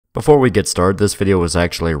Before we get started, this video was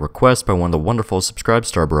actually a request by one of the wonderful Subscribe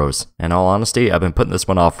Star Bros. In all honesty, I've been putting this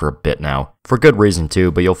one off for a bit now. For good reason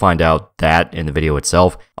too, but you'll find out that in the video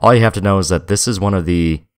itself. All you have to know is that this is one of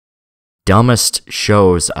the dumbest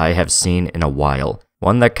shows I have seen in a while.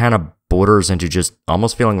 One that kind of borders into just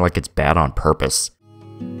almost feeling like it's bad on purpose.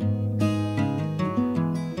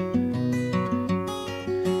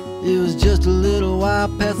 It was just a little while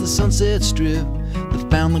past the Sunset Strip. They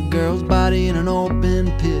found the girl's body in an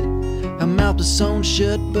open pit. Her mouth was sewn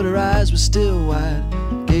shut, but her eyes were still wide,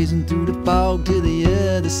 gazing through the fog to the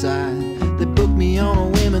other side. They booked me on a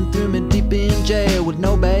whim and threw me deep in jail with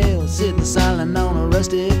no bail, sitting silent on a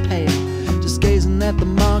rusty pail, just gazing at the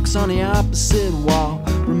marks on the opposite wall,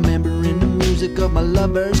 remembering the music of my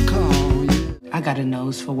lover's call. Yeah. I got a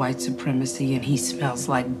nose for white supremacy and he smells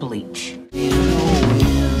like bleach.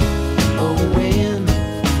 Oh, wind,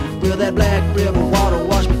 will that black river water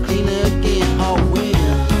wash me clean again? Oh, wind,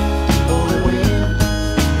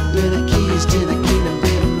 will the keys to the kingdom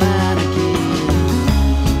be mine again?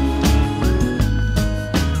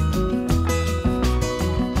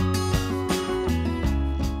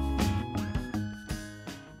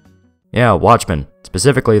 Yeah, Watchmen,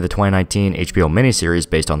 specifically the 2019 HBO miniseries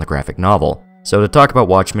based on the graphic novel. So to talk about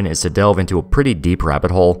Watchmen is to delve into a pretty deep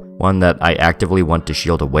rabbit hole, one that I actively want to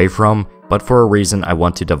shield away from, but for a reason I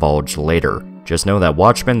want to divulge later. Just know that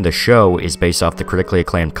Watchmen, the show, is based off the critically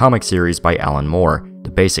acclaimed comic series by Alan Moore.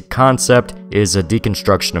 The basic concept is a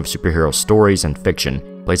deconstruction of superhero stories and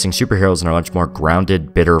fiction, placing superheroes in a much more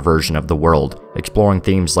grounded, bitter version of the world, exploring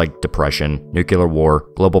themes like depression, nuclear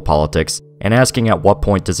war, global politics, and asking at what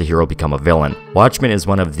point does a hero become a villain. Watchmen is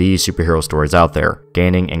one of the superhero stories out there,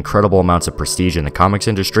 gaining incredible amounts of prestige in the comics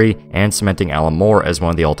industry and cementing Alan Moore as one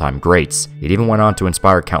of the all-time greats. It even went on to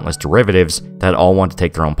inspire countless derivatives that all want to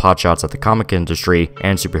take their own potshots at the comic industry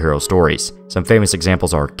and superhero stories. Some famous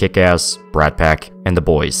examples are Kick-Ass, Brat Pack, and The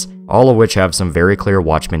Boys, all of which have some very clear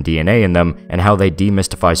Watchmen DNA in them and how they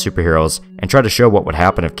demystify superheroes and try to show what would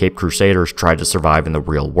happen if Caped Crusaders tried to survive in the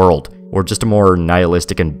real world, or just a more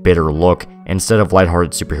nihilistic and bitter look instead of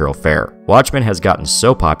lighthearted superhero fare. Watchmen has gotten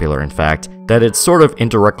so popular, in fact, that it's sort of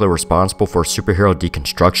indirectly responsible for superhero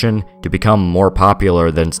deconstruction to become more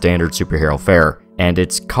popular than standard superhero fare, and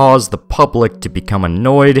it's caused the public to become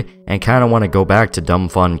annoyed and kind of want to go back to dumb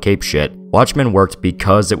fun cape shit. Watchmen worked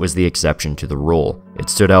because it was the exception to the rule. It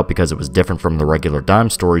stood out because it was different from the regular dime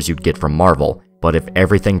stories you'd get from Marvel. But if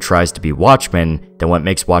everything tries to be Watchmen, then what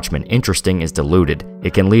makes Watchmen interesting is diluted.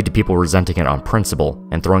 It can lead to people resenting it on principle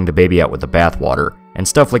and throwing the baby out with the bathwater. And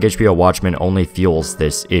stuff like HBO Watchmen only fuels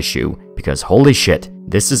this issue, because holy shit,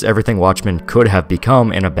 this is everything Watchmen could have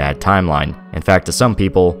become in a bad timeline. In fact, to some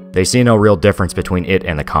people, they see no real difference between it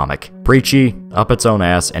and the comic. Preachy, up its own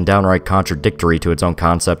ass, and downright contradictory to its own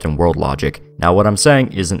concept and world logic. Now what I'm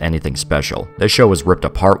saying isn't anything special. This show was ripped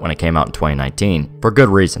apart when it came out in 2019, for good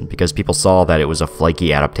reason, because people saw that it was a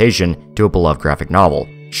flaky adaptation to a beloved graphic novel.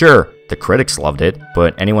 Sure, the critics loved it,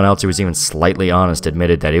 but anyone else who was even slightly honest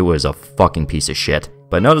admitted that it was a fucking piece of shit.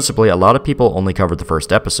 But noticeably, a lot of people only covered the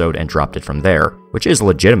first episode and dropped it from there, which is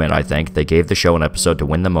legitimate, I think. They gave the show an episode to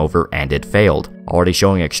win them over, and it failed, already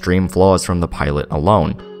showing extreme flaws from the pilot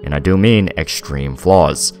alone. And I do mean extreme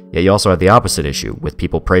flaws. Yet you also had the opposite issue, with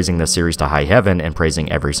people praising the series to high heaven and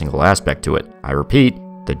praising every single aspect to it. I repeat,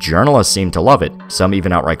 the journalists seem to love it, some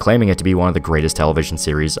even outright claiming it to be one of the greatest television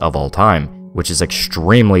series of all time, which is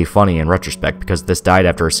extremely funny in retrospect because this died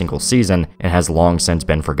after a single season and has long since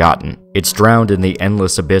been forgotten. It's drowned in the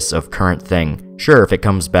endless abyss of current thing. Sure, if it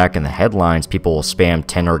comes back in the headlines, people will spam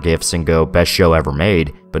 10 gifs and go, best show ever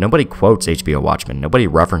made, but nobody quotes HBO Watchmen, nobody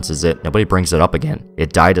references it, nobody brings it up again.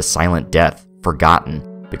 It died a silent death, forgotten.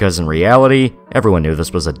 Because in reality, everyone knew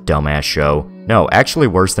this was a dumbass show. No, actually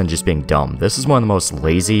worse than just being dumb. This is one of the most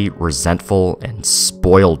lazy, resentful, and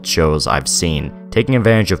spoiled shows I've seen, taking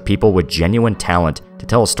advantage of people with genuine talent to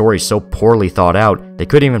tell a story so poorly thought out, they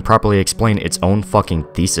couldn't even properly explain its own fucking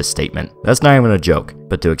thesis statement. That's not even a joke,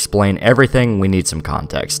 but to explain everything, we need some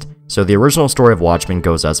context. So the original story of Watchmen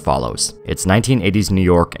goes as follows. It's 1980s New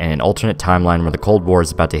York and an alternate timeline where the Cold War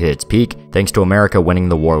is about to hit its peak thanks to America winning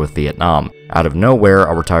the war with Vietnam. Out of nowhere,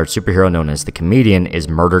 a retired superhero known as the Comedian is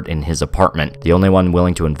murdered in his apartment. The only one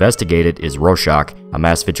willing to investigate it is Rorschach, a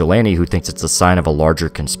mass vigilante who thinks it's a sign of a larger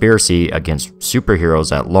conspiracy against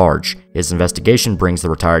superheroes at large. His investigation brings the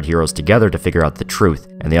retired heroes together to figure out the truth,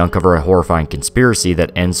 and they uncover a horrifying conspiracy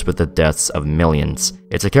that ends with the deaths of millions.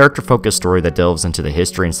 It's a character-focused story that delves into the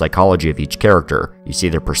history and psychology of each character. You see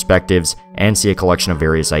their perspectives, and see a collection of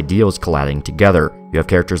various ideals colliding together. You have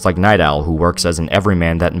characters like Night Owl, who works as an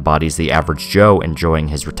everyman that embodies the average Joe enjoying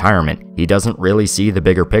his retirement. He doesn't really see the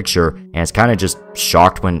bigger picture, and is kinda just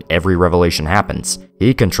shocked when every revelation happens.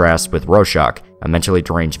 He contrasts with Rorschach, a mentally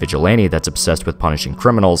deranged vigilante that's obsessed with punishing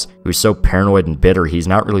criminals, who's so paranoid and bitter he's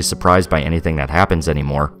not really surprised by anything that happens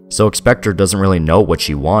anymore. Silk Spectre doesn't really know what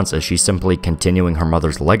she wants, as she's simply continuing her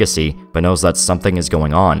mother's legacy, but knows that something is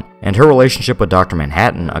going on. And her relationship with Dr.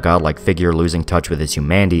 Manhattan, a godlike figure losing touch with his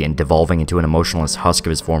humanity and devolving into an emotionless husk of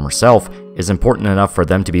his former self, is important enough for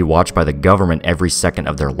them to be watched by the government every second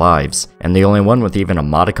of their lives. And the only one with even a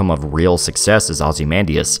modicum of real success is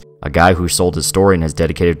Ozymandias, a guy who sold his story and has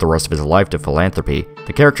dedicated the rest of his life to philanthropy.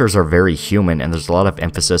 The characters are very human, and there's a lot of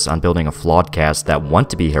emphasis on building a flawed cast that want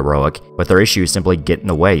to be heroic, but their issues simply get in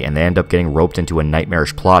the way and they end up getting roped into a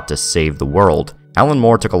nightmarish plot to save the world. Alan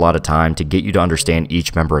Moore took a lot of time to get you to understand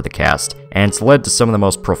each member of the cast, and it's led to some of the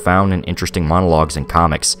most profound and interesting monologues in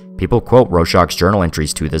comics. People quote Rorschach's journal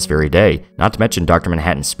entries to this very day, not to mention Dr.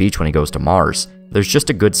 Manhattan's speech when he goes to Mars. There's just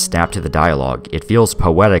a good snap to the dialogue. It feels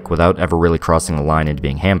poetic without ever really crossing the line into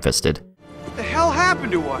being ham-fisted. What the hell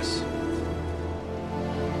happened to us?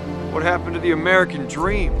 What happened to the American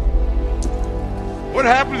dream? What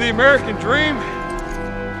happened to the American dream?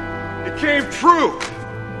 It came true.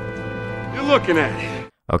 You're looking at it.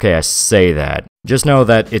 Okay, I say that. Just know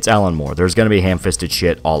that it's Alan Moore. There's gonna be ham-fisted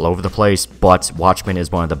shit all over the place, but Watchmen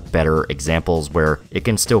is one of the better examples where it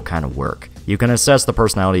can still kind of work. You can assess the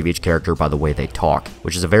personality of each character by the way they talk,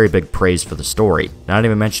 which is a very big praise for the story, not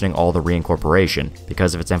even mentioning all the reincorporation.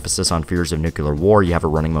 Because of its emphasis on fears of nuclear war, you have a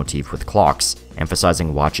running motif with clocks,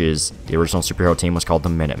 emphasizing watches. The original superhero team was called the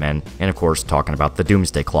Minutemen, and of course talking about the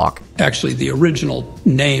Doomsday Clock. Actually, the original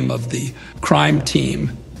name of the crime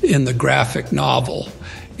team in the graphic novel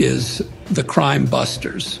is the Crime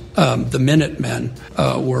Busters. The Minutemen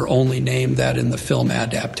were only named that in the film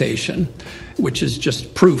adaptation, which is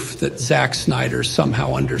just proof that Zack Snyder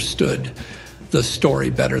somehow understood the story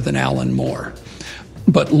better than Alan Moore.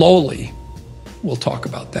 But Lowly, we'll talk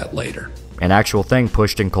about that later. An actual thing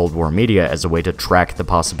pushed in Cold War media as a way to track the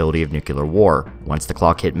possibility of nuclear war. Once the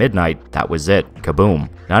clock hit midnight, that was it. Kaboom.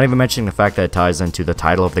 Not even mentioning the fact that it ties into the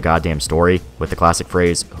title of the goddamn story, with the classic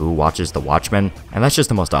phrase, "Who watches the Watchmen?" And that's just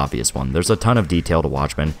the most obvious one. There's a ton of detail to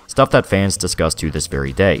Watchmen, stuff that fans discuss to this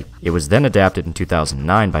very day. It was then adapted in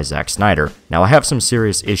 2009 by Zack Snyder. Now I have some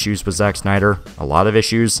serious issues with Zack Snyder, a lot of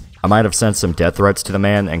issues. I might have sent some death threats to the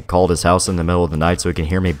man and called his house in the middle of the night so he can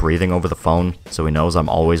hear me breathing over the phone, so he knows I'm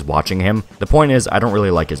always watching him. The point is, I don't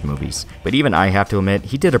really like his movies, but even I have to admit,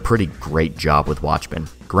 he did a pretty great job with Watchmen.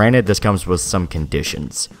 Granted, this comes with some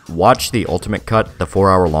conditions. Watch the Ultimate Cut, the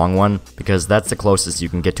 4-hour long one, because that's the closest you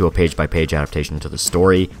can get to a page-by-page adaptation to the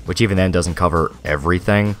story, which even then doesn't cover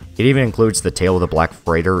everything. It even includes the Tale of the Black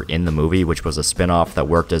Freighter in the movie, which was a spin-off that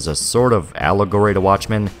worked as a sort of allegory to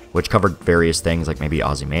Watchmen, which covered various things like maybe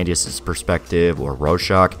Ozymandias' perspective or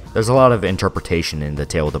Rorschach. There's a lot of interpretation in the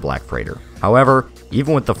Tale of the Black Freighter. However,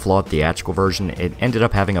 even with the flawed theatrical version, it ended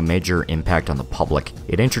up having a major impact on the public.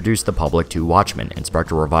 It introduced the public to Watchmen and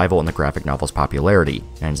sparked a revival in the graphic novel's popularity.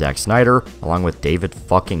 And Zack Snyder, along with David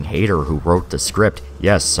fucking Hayter, who wrote the script,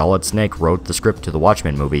 yes, Solid Snake wrote the script to the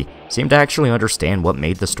Watchmen movie, seemed to actually understand what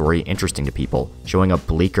made the story interesting to people, showing a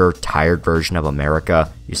bleaker, tired version of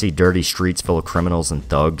America. You see dirty streets full of criminals and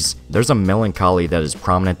thugs. There's a melancholy that is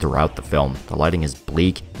prominent throughout the film. The lighting is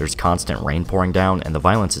bleak, there's constant rain pouring down, and the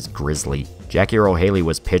violence is grisly. Jackie Earle Haley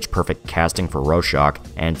was pitch-perfect casting for Rorschach,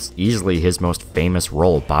 and it's easily his most famous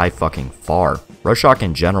role by fucking far. Rorschach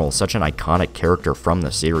in general is such an iconic character from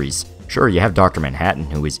the series. Sure, you have Dr.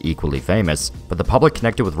 Manhattan, who is equally famous, but the public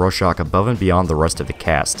connected with Rorschach above and beyond the rest of the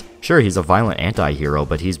cast. Sure, he's a violent anti-hero,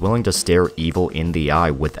 but he's willing to stare evil in the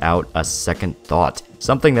eye without a second thought.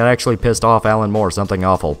 Something that actually pissed off Alan Moore, something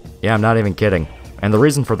awful. Yeah, I'm not even kidding. And the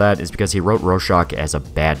reason for that is because he wrote Rorschach as a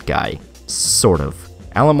bad guy. Sort of.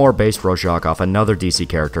 Alan Moore based Rorschach off another DC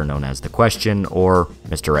character known as The Question, or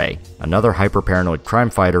Mr. A, another hyper-paranoid crime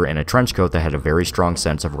fighter in a trench coat that had a very strong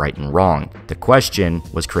sense of right and wrong. The Question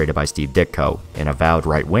was created by Steve Ditko, an avowed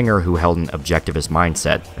right-winger who held an objectivist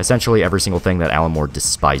mindset, essentially every single thing that Alan Moore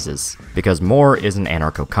despises. Because Moore is an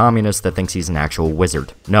anarcho-communist that thinks he's an actual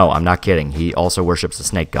wizard. No, I'm not kidding, he also worships the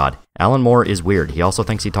snake god. Alan Moore is weird. He also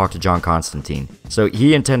thinks he talked to John Constantine. So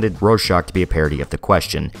he intended Rorschach to be a parody of The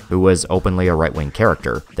Question, who was openly a right-wing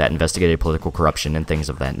character that investigated political corruption and things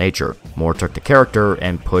of that nature. Moore took the character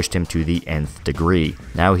and pushed him to the nth degree.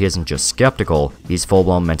 Now he isn't just skeptical, he's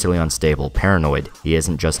full-blown mentally unstable, paranoid. He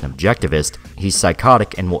isn't just an objectivist, he's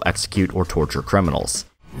psychotic and will execute or torture criminals.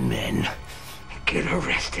 Men get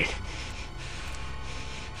arrested.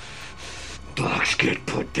 Blocks get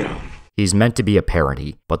put down. He's meant to be a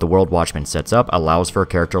parody, but the world Watchmen sets up allows for a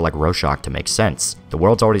character like Rorschach to make sense. The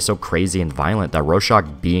world's already so crazy and violent that Rorschach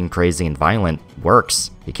being crazy and violent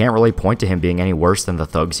works. You can't really point to him being any worse than the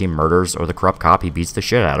thugs he murders or the corrupt cop he beats the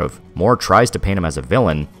shit out of. Moore tries to paint him as a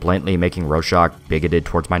villain, blatantly making Rorschach bigoted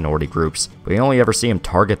towards minority groups, but you only ever see him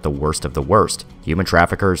target the worst of the worst. Human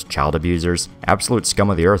traffickers, child abusers, absolute scum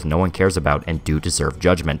of the earth no one cares about and do deserve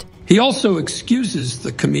judgment. He also excuses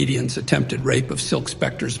the comedian's attempted rape of Silk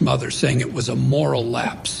Spectre's mother, saying it was a moral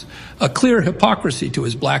lapse, a clear hypocrisy to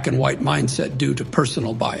his black and white mindset due to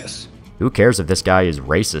personal bias. Who cares if this guy is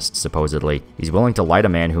racist, supposedly? He's willing to light a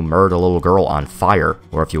man who murdered a little girl on fire,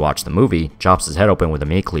 or if you watch the movie, chops his head open with a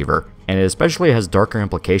meat cleaver. And it especially has darker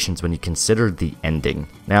implications when you consider the ending.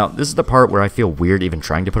 Now, this is the part where I feel weird even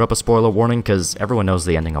trying to put up a spoiler warning, because everyone knows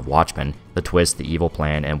the ending of Watchmen, the twist, the evil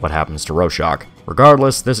plan, and what happens to Rorschach.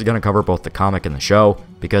 Regardless, this is going to cover both the comic and the show,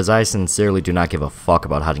 because I sincerely do not give a fuck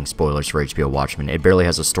about hiding spoilers for HBO Watchmen. It barely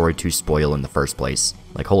has a story to spoil in the first place.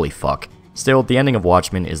 Like, holy fuck. Still, the ending of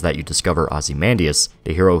Watchmen is that you discover Ozymandias,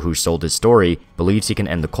 the hero who sold his story, believes he can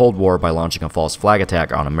end the Cold War by launching a false flag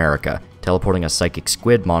attack on America, teleporting a psychic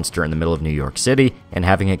squid monster in the middle of New York City and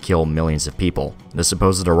having it kill millions of people. The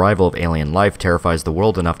supposed arrival of alien life terrifies the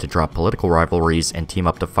world enough to drop political rivalries and team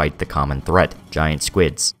up to fight the common threat, giant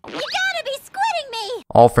squids.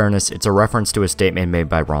 All fairness, it's a reference to a statement made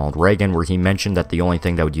by Ronald Reagan where he mentioned that the only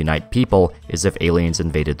thing that would unite people is if aliens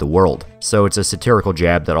invaded the world. So it's a satirical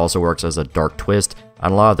jab that also works as a dark twist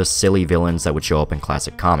on a lot of the silly villains that would show up in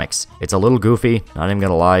classic comics. It's a little goofy, not even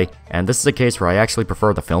gonna lie, and this is a case where I actually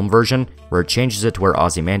prefer the film version, where it changes it to where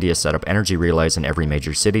Ozymandias set up energy relays in every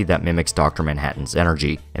major city that mimics Dr. Manhattan's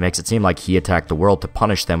energy. It makes it seem like he attacked the world to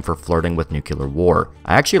punish them for flirting with nuclear war.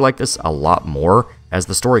 I actually like this a lot more, as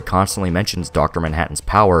the story constantly mentions Dr. Manhattan's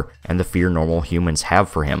power and the fear normal humans have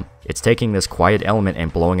for him. It's taking this quiet element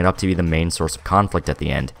and blowing it up to be the main source of conflict at the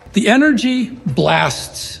end. The energy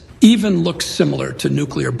blasts even look similar to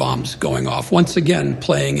nuclear bombs going off, once again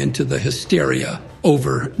playing into the hysteria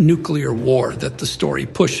over nuclear war that the story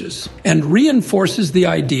pushes, and reinforces the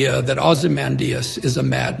idea that Ozymandias is a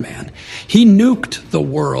madman. He nuked the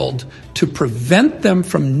world to prevent them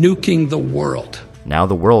from nuking the world. Now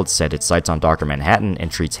the world set its sights on Dr. Manhattan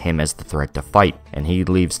and treats him as the threat to fight, and he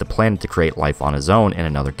leaves the planet to create life on his own in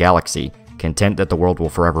another galaxy, content that the world will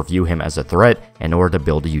forever view him as a threat in order to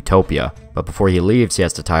build a utopia. But before he leaves, he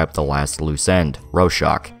has to tie up the last loose end,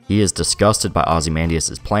 Rorschach. He is disgusted by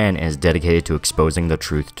Ozymandias' plan and is dedicated to exposing the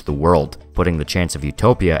truth to the world, putting the chance of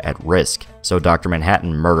utopia at risk. So Dr.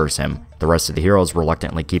 Manhattan murders him, the rest of the heroes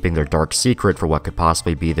reluctantly keeping their dark secret for what could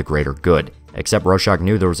possibly be the greater good. Except Rorschach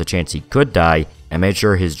knew there was a chance he could die, and made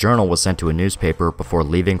sure his journal was sent to a newspaper before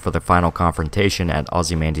leaving for the final confrontation at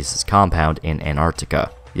Ozymandias' compound in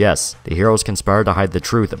Antarctica. Yes, the heroes conspired to hide the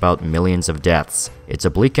truth about millions of deaths. It's a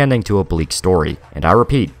bleak ending to a bleak story, and I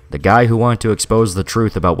repeat, the guy who wanted to expose the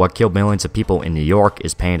truth about what killed millions of people in New York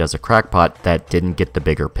is painted as a crackpot that didn't get the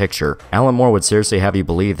bigger picture. Alan Moore would seriously have you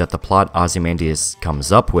believe that the plot Ozymandias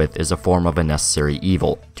comes up with is a form of a necessary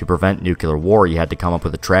evil. To prevent nuclear war, you had to come up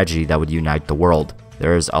with a tragedy that would unite the world.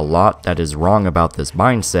 There is a lot that is wrong about this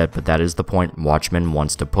mindset, but that is the point Watchmen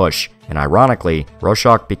wants to push. And ironically,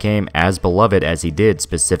 Rorschach became as beloved as he did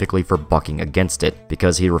specifically for bucking against it,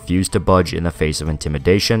 because he refused to budge in the face of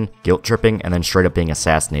intimidation, guilt-tripping, and then straight up being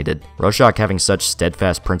assassinated. Rorschach having such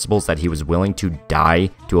steadfast principles that he was willing to die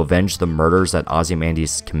to avenge the murders that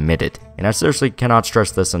Ozymandias committed. And I seriously cannot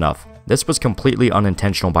stress this enough. This was completely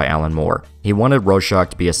unintentional by Alan Moore. He wanted Rorschach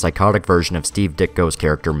to be a psychotic version of Steve Ditko's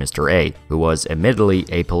character Mr. A, who was admittedly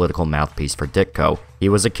a political mouthpiece for Ditko. He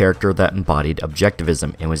was a character that embodied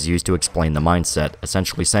objectivism and was used to explain the mindset,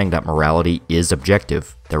 essentially saying that morality is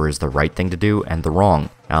objective. There is the right thing to do and the wrong.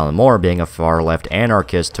 Alan Moore, being a far-left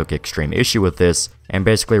anarchist, took extreme issue with this and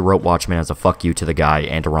basically wrote Watchmen as a fuck you to the guy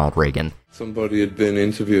and to Ronald Reagan. Somebody had been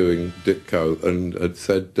interviewing Ditko and had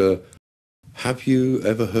said, have you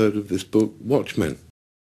ever heard of this book, Watchmen?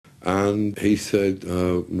 And he said,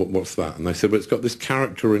 what's that? And they said, well, it's got this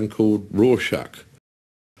character in called Rorschach.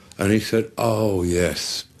 And he said, oh,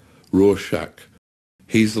 yes, Rorschach.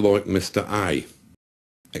 He's like Mr. A,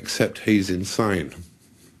 except he's insane.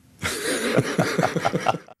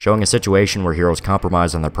 Showing a situation where heroes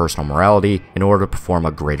compromise on their personal morality in order to perform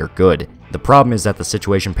a greater good. The problem is that the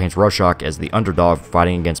situation paints Rorschach as the underdog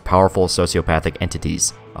fighting against powerful sociopathic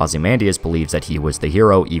entities. Ozymandias believes that he was the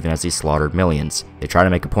hero even as he slaughtered millions. They try to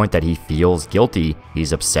make a point that he feels guilty,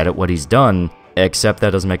 he's upset at what he's done, except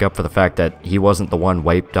that doesn't make up for the fact that he wasn't the one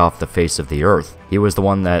wiped off the face of the earth. He was the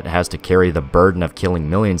one that has to carry the burden of killing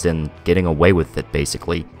millions and getting away with it,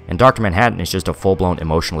 basically. And Dr. Manhattan is just a full-blown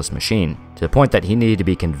emotionless machine. to the point that he needed to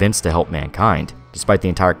be convinced to help mankind, despite the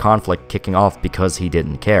entire conflict kicking off because he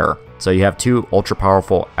didn't care. So you have two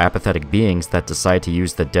ultra-powerful, apathetic beings that decide to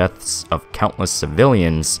use the deaths of countless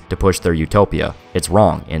civilians to push their utopia. It's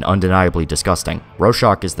wrong and undeniably disgusting.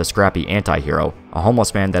 Rorschach is the scrappy anti-hero, a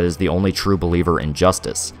homeless man that is the only true believer in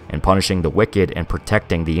justice, and punishing the wicked and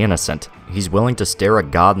protecting the innocent. He's willing to stare a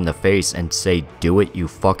god in the face and say, "Do it, you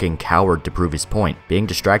fucking coward," to prove his point. Being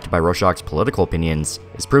distracted by Rorschach's political opinions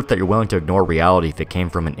is proof that you're willing to ignore reality if it came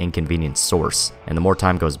from an inconvenient source. And the more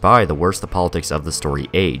time goes by, the worse the politics of the story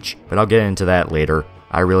age. But I'll get into that later.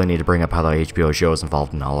 I really need to bring up how the HBO show is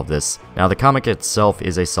involved in all of this. Now, the comic itself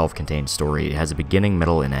is a self-contained story. It has a beginning,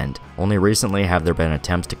 middle, and end. Only recently have there been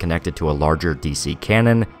attempts to connect it to a larger DC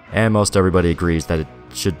canon, and most everybody agrees that it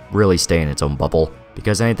should really stay in its own bubble,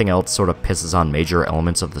 because anything else sort of pisses on major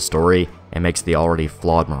elements of the story and makes the already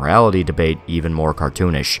flawed morality debate even more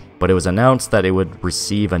cartoonish. But it was announced that it would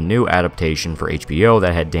receive a new adaptation for HBO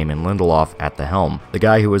that had Damon Lindelof at the helm, the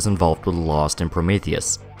guy who was involved with Lost and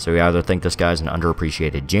Prometheus. So you either think this guy's an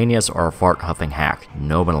underappreciated genius or a fart-huffing hack,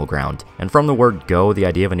 no middle ground. And from the word go, the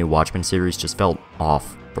idea of a new Watchmen series just felt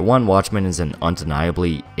off. For one, Watchmen is an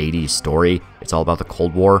undeniably 80s story. It's all about the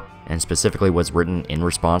Cold War, and specifically was written in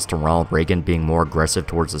response to Ronald Reagan being more aggressive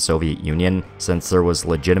towards the Soviet Union, since there was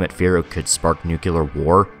legitimate fear it could spark nuclear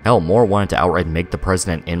war. Hell, Moore wanted to outright make the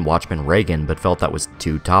president in Watchmen Reagan, but felt that was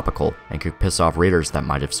too topical, and could piss off readers that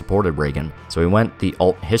might have supported Reagan. So he went the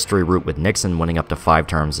alt-history route with Nixon winning up to 5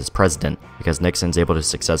 terms as president, because Nixon's able to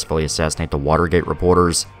successfully assassinate the Watergate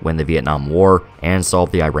reporters, win the Vietnam War, and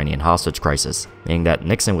solve the Iranian hostage crisis, meaning that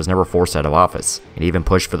Nixon was never forced out of office, and even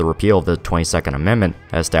pushed for the repeal of the 22nd Amendment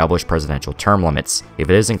that established presidential term limits. If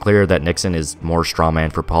it isn't clear that Nixon is more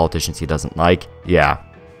strawman for politicians he doesn't like, yeah,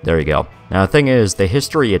 there you go. Now the thing is, the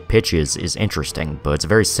history it pitches is interesting, but it's a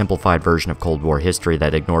very simplified version of Cold War history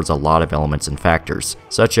that ignores a lot of elements and factors,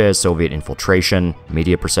 such as Soviet infiltration,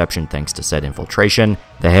 media perception thanks to said infiltration.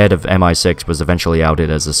 The head of MI6 was eventually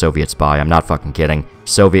outed as a Soviet spy, I'm not fucking kidding.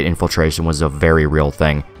 Soviet infiltration was a very real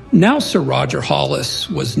thing. Now, Sir Roger Hollis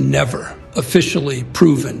was never officially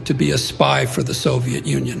proven to be a spy for the Soviet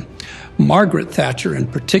Union. Margaret Thatcher in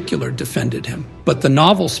particular defended him. But the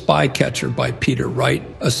novel Spycatcher by Peter Wright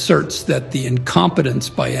asserts that the incompetence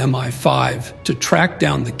by MI5 to track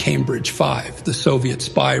down the Cambridge Five, the Soviet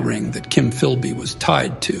spy ring that Kim Philby was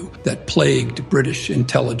tied to, that plagued British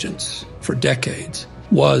intelligence for decades,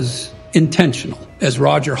 was intentional, as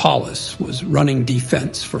Roger Hollis was running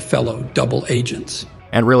defense for fellow double agents.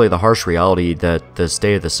 And really the harsh reality that the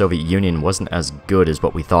state of the Soviet Union wasn't as good as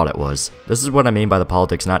what we thought it was. This is what I mean by the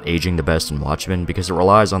politics not aging the best in Watchmen, because it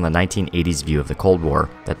relies on the 1980s view of the Cold War,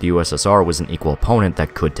 that the USSR was an equal opponent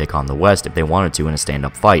that could take on the West if they wanted to in a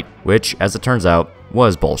stand-up fight, which, as it turns out,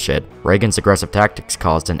 was bullshit. Reagan's aggressive tactics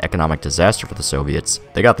caused an economic disaster for the Soviets.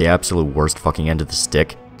 They got the absolute worst fucking end of the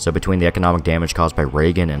stick. So between the economic damage caused by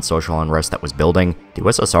Reagan and social unrest that was building, the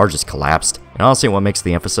USSR just collapsed. And honestly, what makes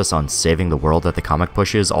the emphasis on saving the world that the comic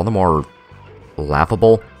pushes all the more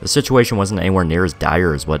laughable, the situation wasn't anywhere near as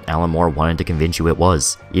dire as what Alan Moore wanted to convince you it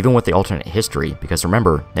was, even with the alternate history, because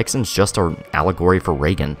remember, Nixon's just an allegory for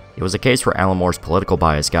Reagan. It was a case where Alan Moore's political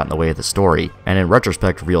bias got in the way of the story, and in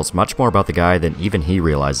retrospect reveals much more about the guy than even he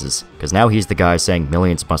realizes, because now he's the guy saying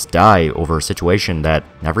millions must die over a situation that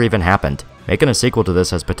never even happened. Making a sequel to this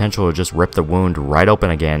has potential to just rip the wound right open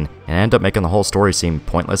again and end up making the whole story seem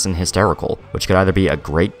pointless and hysterical, which could either be a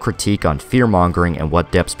great critique on fear-mongering and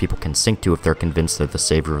what depths people can sink to if they're convinced they're the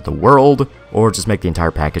savior of the world, or just make the entire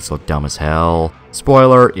package look dumb as hell.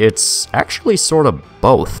 Spoiler, it's actually sort of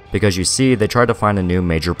both, because you see, they tried to find a new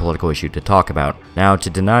major political issue to talk about. Now, to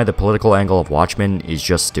deny the political angle of Watchmen is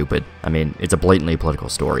just stupid. I mean, it's a blatantly political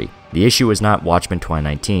story. The issue is not Watchmen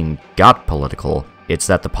 2019 got political, it's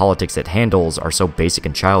that the politics it handles are so basic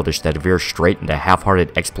and childish that it veers straight into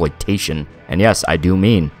half-hearted exploitation. And yes, I do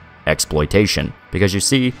mean exploitation. Because you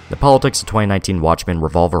see, the politics of 2019 Watchmen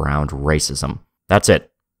revolve around racism. That's it.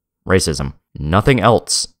 Racism. Nothing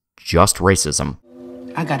else. Just racism.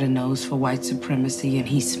 I got a nose for white supremacy and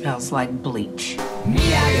he smells like bleach.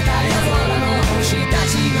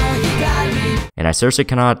 And I seriously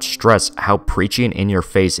cannot stress how preachy and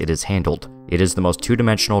in-your-face it is handled. It is the most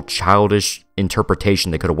two-dimensional, childish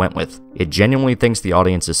interpretation they could have went with. It genuinely thinks the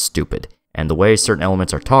audience is stupid, and the way certain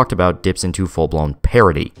elements are talked about dips into full-blown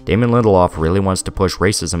parody. Damon Lindelof really wants to push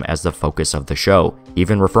racism as the focus of the show,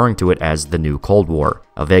 even referring to it as the new Cold War,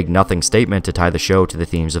 a vague nothing statement to tie the show to the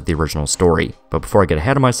themes of the original story. But before I get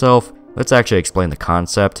ahead of myself, let's actually explain the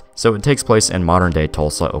concept. So it takes place in modern-day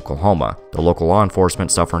Tulsa, Oklahoma. The local law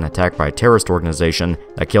enforcement suffer an attack by a terrorist organization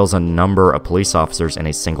that kills a number of police officers in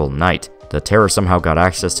a single night. the terrorists somehow got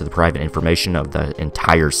access to the private information of the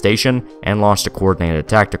entire station and launched a coordinated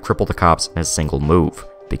attack to cripple the cops in a single move.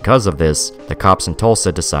 Because of this, the cops in Tulsa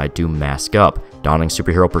decide to mask up, donning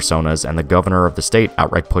superhero personas, and the governor of the state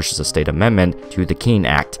outright pushes a state amendment to the Keene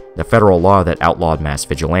Act, the federal law that outlawed mass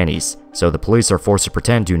vigilantes. So the police are forced to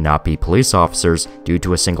pretend to not be police officers due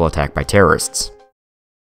to a single attack by terrorists.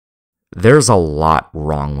 There's a lot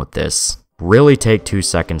wrong with this. Really take 2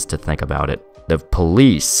 seconds to think about it. The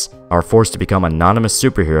police are forced to become anonymous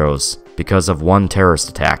superheroes because of one terrorist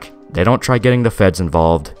attack. They don't try getting the feds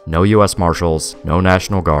involved, no US Marshals, no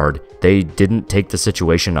National Guard. They didn't take the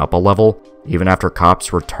situation up a level, even after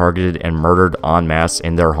cops were targeted and murdered en masse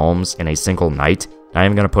in their homes in a single night. Not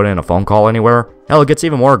even gonna put in a phone call anywhere. Hell, it gets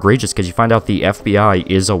even more egregious because you find out the FBI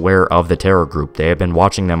is aware of the terror group. They have been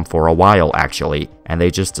watching them for a while, actually, and they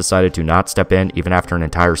just decided to not step in even after an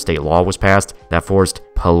entire state law was passed that forced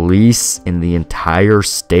police in the entire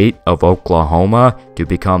state of Oklahoma to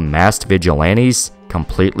become masked vigilantes,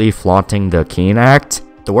 completely flaunting the Keene Act.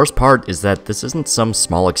 The worst part is that this isn't some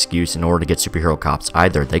small excuse in order to get superhero cops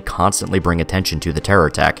either. They constantly bring attention to the terror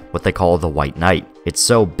attack, what they call the White Knight. It's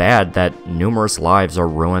so bad that numerous lives are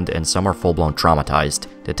ruined and some are full-blown traumatized.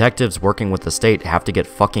 Detectives working with the state have to get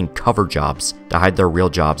fucking cover jobs to hide their real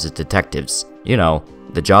jobs as detectives. You know,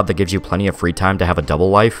 the job that gives you plenty of free time to have a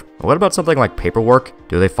double life? What about something like paperwork?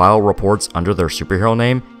 Do they file reports under their superhero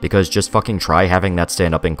name? Because just fucking try having that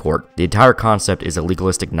stand up in court. The entire concept is a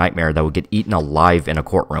legalistic nightmare that would get eaten alive in a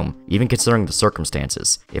courtroom, even considering the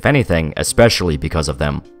circumstances. If anything, especially because of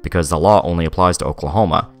them, because the law only applies to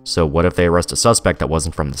Oklahoma. So what if they arrest a suspect that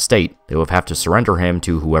wasn't from the state? They would have to surrender him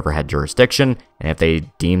to whoever had jurisdiction, and if they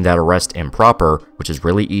deem that arrest improper, which is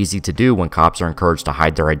really easy to do when cops are encouraged to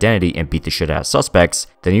hide their identity and beat the shit out of suspects,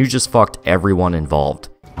 then you just fucked everyone involved.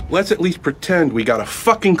 Let's at least pretend we got a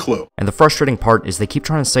fucking clue. And the frustrating part is they keep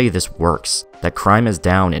trying to say this works, that crime is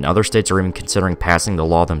down and other states are even considering passing the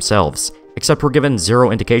law themselves. Except we're given zero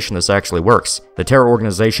indication this actually works. The terror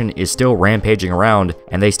organization is still rampaging around,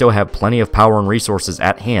 and they still have plenty of power and resources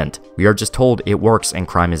at hand. We are just told it works and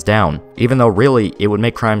crime is down, even though really, it would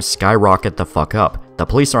make crime skyrocket the fuck up. The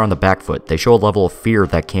police are on the back foot. They show a level of fear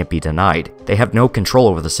that can't be denied. They have no control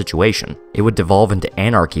over the situation. It would devolve into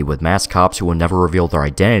anarchy with mass cops who will never reveal their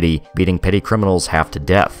identity, beating petty criminals half to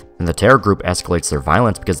death. And the terror group escalates their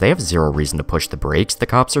violence because they have zero reason to push the brakes. The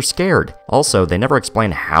cops are scared. Also, they never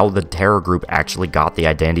explain how the terror group actually got the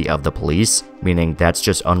identity of the police, meaning that's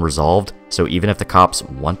just unresolved. So even if the cops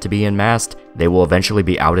want to be unmasked, they will eventually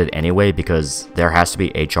be outed anyway because there has to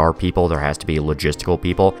be HR people, there has to be logistical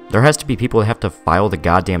people, there has to be people that have to file the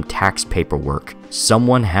goddamn tax paperwork.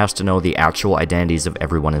 Someone has to know the actual identities of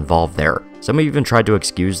everyone involved there. Some have even tried to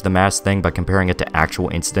excuse the mask thing by comparing it to actual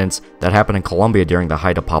incidents that happened in Colombia during the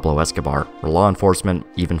height of Pablo Escobar, where law enforcement,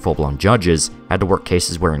 even full-blown judges, had to work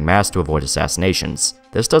cases wearing masks to avoid assassinations.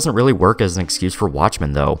 This doesn't really work as an excuse for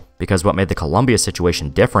Watchmen though, because what made the Colombia situation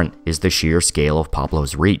different is the sheer scale of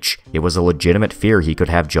Pablo's reach. It was a legitimate fear he could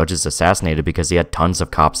have judges assassinated because he had tons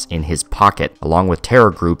of cops in his pocket, along with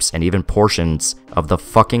terror groups and even portions of the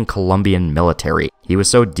fucking Colombian military. He was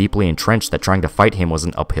so deeply entrenched that trying to fight him was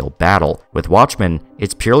an uphill battle. With Watchmen,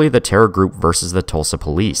 it's purely the terror group versus the Tulsa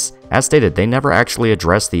police. As stated, they never actually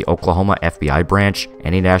addressed the Oklahoma FBI branch,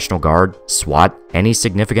 any National Guard, SWAT, any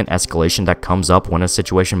significant escalation that comes up when a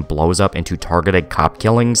situation blows up into targeted cop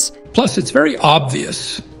killings. Plus, it's very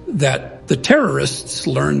obvious that the terrorists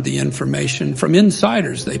learned the information from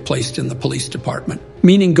insiders they placed in the police department,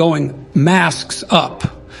 meaning going masks up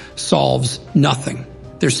solves nothing.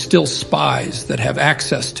 There's still spies that have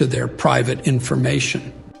access to their private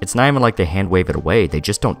information. It's not even like they hand wave it away, they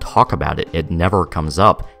just don't talk about it, it never comes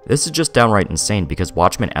up. This is just downright insane because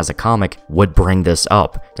Watchmen as a comic would bring this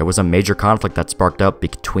up. There was a major conflict that sparked up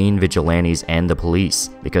between vigilantes and the police,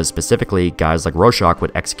 because specifically, guys like Rorschach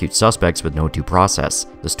would execute suspects with no due process.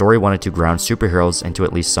 The story wanted to ground superheroes into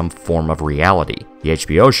at least some form of reality. The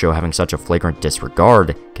HBO show having such a flagrant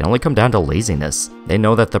disregard can only come down to laziness. They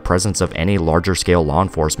know that the presence of any larger scale law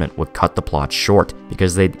enforcement would cut the plot short,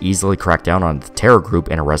 because they'd easily crack down on the terror group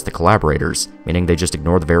and arrest the collaborators, meaning they just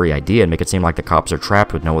ignore the very idea and make it seem like the cops are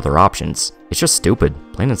trapped with no other options. It's just stupid,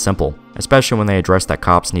 plain and simple, especially when they address that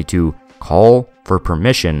cops need to call for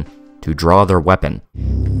permission to draw their weapon.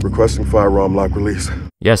 Requesting firearm lock release.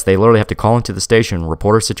 Yes, they literally have to call into the station,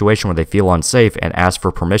 report a situation where they feel unsafe, and ask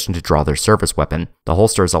for permission to draw their service weapon. The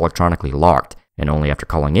holster is electronically locked, and only after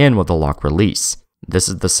calling in will the lock release. This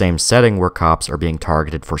is the same setting where cops are being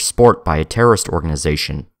targeted for sport by a terrorist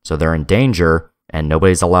organization, so they're in danger, and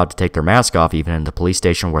nobody's allowed to take their mask off even in the police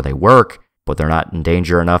station where they work, but they're not in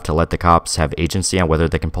danger enough to let the cops have agency on whether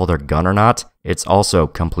they can pull their gun or not, it's also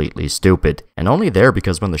completely stupid. And only there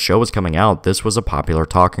because when the show was coming out, this was a popular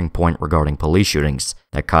talking point regarding police shootings,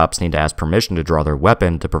 that cops need to ask permission to draw their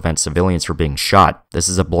weapon to prevent civilians from being shot. This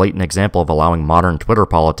is a blatant example of allowing modern Twitter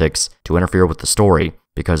politics to interfere with the story,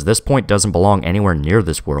 because this point doesn't belong anywhere near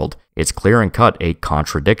this world. It's clear and cut a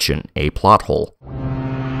contradiction, a plot hole.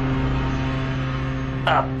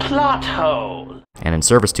 A plot hole. And in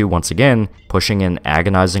service to, once again, pushing an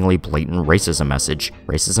agonizingly blatant racism message.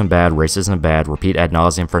 Racism bad, repeat ad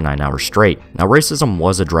nauseum for 9 hours straight. Now, racism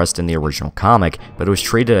was addressed in the original comic, but it was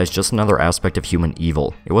treated as just another aspect of human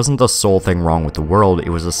evil. It wasn't the sole thing wrong with the world, it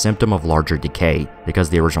was a symptom of larger decay, because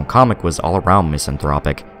the original comic was all around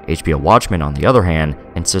misanthropic. HBO Watchmen, on the other hand,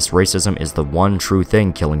 insists racism is the one true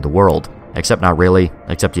thing killing the world. Except not really,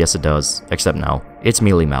 except yes it does, except no. It's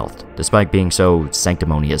mealy-mouthed, despite being so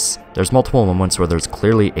sanctimonious. There's multiple moments where there's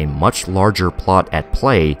clearly a much larger plot at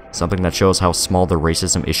play, something that shows how small the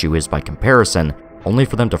racism issue is by comparison, only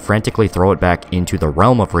for them to frantically throw it back into the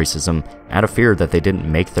realm of racism out of fear that they didn't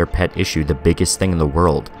make their pet issue the biggest thing in the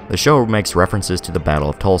world. The show makes references to the Battle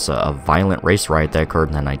of Tulsa, a violent race riot that occurred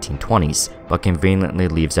in the 1920s, but conveniently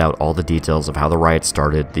leaves out all the details of how the riot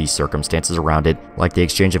started, the circumstances around it, like the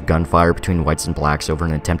exchange of gunfire between whites and blacks over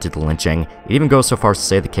an attempted lynching. It even goes so far as to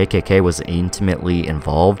say the KKK was intimately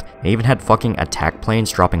involved, and even had fucking attack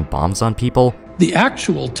planes dropping bombs on people. The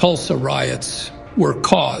actual Tulsa riots were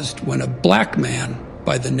caused when a black man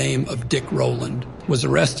by the name of Dick Rowland was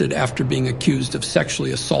arrested after being accused of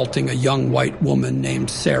sexually assaulting a young white woman named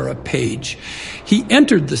Sarah Page. He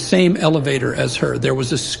entered the same elevator as her. There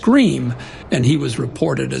was a scream, and he was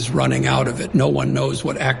reported as running out of it. No one knows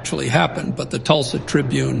what actually happened, but the Tulsa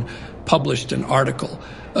Tribune published an article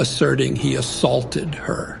asserting he assaulted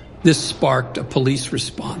her. This sparked a police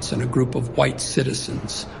response, and a group of white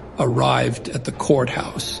citizens arrived at the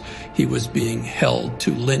courthouse. He was being held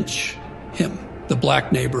to lynch him. The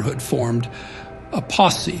black neighborhood formed a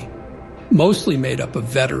posse, mostly made up of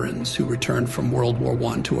veterans who returned from World War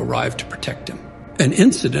I to arrive to protect him. An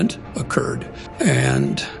incident occurred,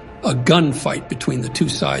 and a gunfight between the two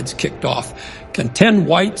sides kicked off. 10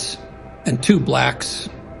 whites and 2 blacks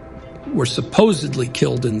were supposedly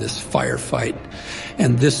killed in this firefight,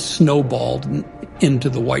 and this snowballed into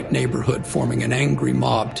the white neighborhood, forming an angry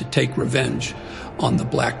mob to take revenge on the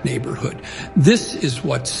black neighborhood. This is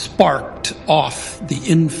what sparked off the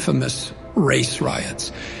infamous race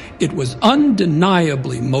riots. It was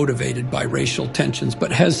undeniably motivated by racial tensions,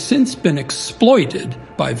 but has since been exploited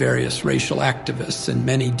by various racial activists, and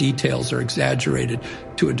many details are exaggerated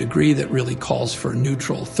to a degree that really calls for a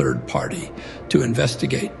neutral third party to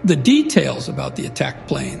investigate. The details about the attacked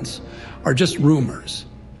planes are just rumors.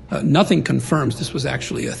 Nothing confirms this was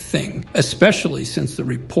actually a thing, especially since the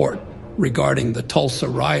report regarding the Tulsa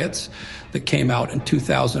riots that came out in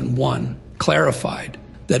 2001 clarified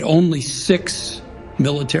that only 6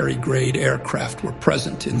 military-grade aircraft were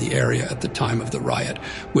present in the area at the time of the riot,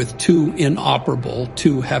 with 2 inoperable,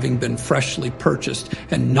 2 having been freshly purchased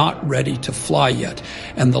and not ready to fly yet,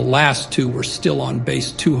 and the last 2 were still on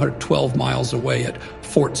base 212 miles away at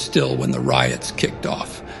Fort Still when the riots kicked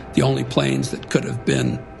off. The only planes that could have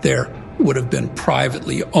been there would have been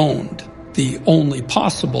privately owned. The only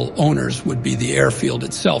possible owners would be the airfield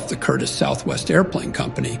itself, the Curtis Southwest Airplane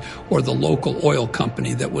Company, or the local oil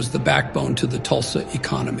company that was the backbone to the Tulsa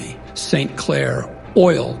economy, St. Clair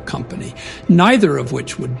Oil Company, neither of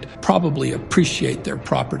which would probably appreciate their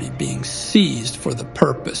property being seized for the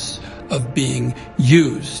purpose of being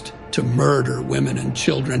used to murder women and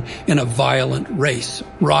children in a violent race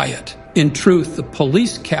riot. In truth, the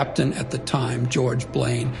police captain at the time, George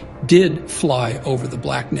Blaine, did fly over the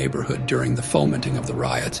black neighborhood during the fomenting of the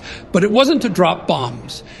riots, but it wasn't to drop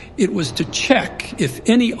bombs. It was to check if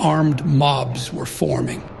any armed mobs were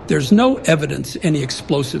forming. There's no evidence any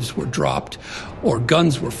explosives were dropped or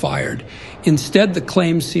guns were fired. Instead, the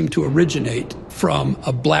claims seem to originate from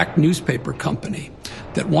a black newspaper company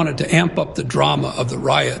that wanted to amp up the drama of the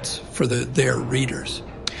riots for their readers.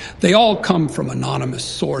 They all come from anonymous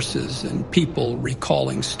sources and people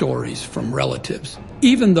recalling stories from relatives.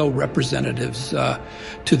 Even though representatives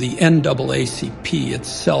to the NAACP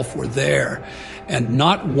itself were there, and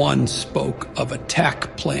not one spoke of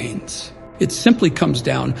attack planes. It simply comes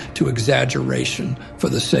down to exaggeration for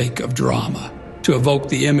the sake of drama, to evoke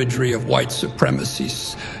the imagery of white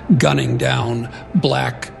supremacists gunning down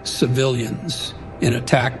black civilians in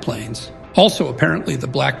attack planes. Also, apparently, the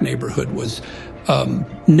black neighborhood was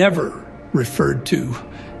never referred to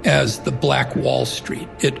as the Black Wall Street.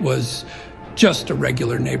 It was just a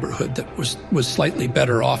regular neighborhood that was slightly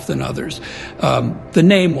better off than others. The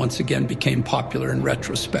name, once again, became popular in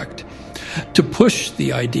retrospect to push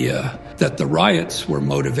the idea that the riots were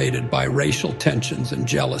motivated by racial tensions and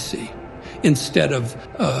jealousy, instead of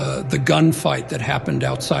the gunfight that happened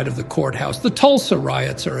outside of the courthouse. The Tulsa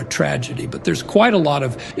riots are a tragedy, but there's quite a lot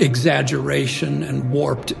of exaggeration and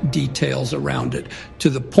warped details around it, to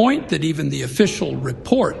the point that even the official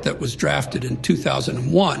report that was drafted in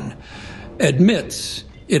 2001 admits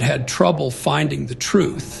it had trouble finding the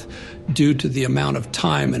truth due to the amount of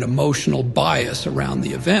time and emotional bias around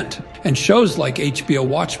the event. And shows like HBO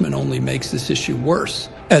Watchmen only makes this issue worse,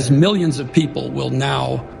 as millions of people will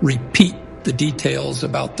now repeat the details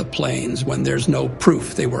about the planes when there's no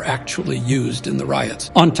proof they were actually used in the riots,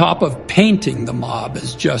 on top of painting the mob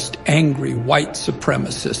as just angry white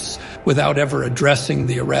supremacists without ever addressing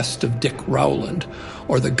the arrest of Dick Rowland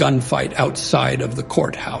or the gunfight outside of the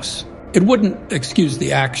courthouse. It wouldn't excuse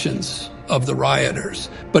the actions of the rioters,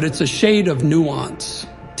 but it's a shade of nuance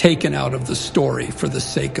taken out of the story for the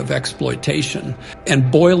sake of exploitation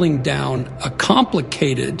and boiling down a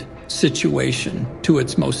complicated situation to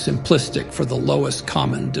its most simplistic for the lowest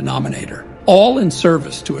common denominator. All in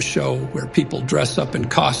service to a show where people dress up in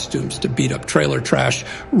costumes to beat up trailer trash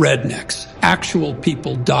rednecks. Actual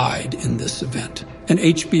people died in this event. And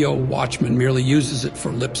HBO Watchmen merely uses it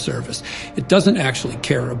for lip service. It doesn't actually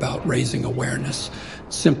care about raising awareness,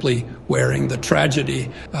 simply wearing the tragedy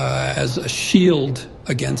as a shield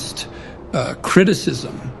against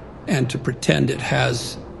criticism, and to pretend it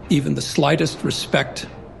has even the slightest respect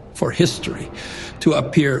for history, to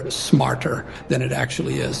appear smarter than it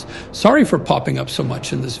actually is. Sorry for popping up so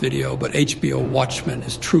much in this video, but HBO Watchmen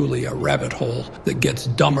is truly a rabbit hole that gets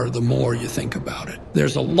dumber the more you think about it.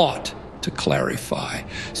 There's a lot to clarify,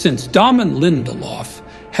 since Damon Lindelof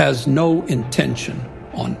has no intention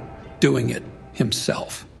on doing it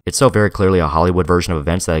himself. It's so very clearly a Hollywood version of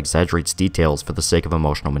events that exaggerates details for the sake of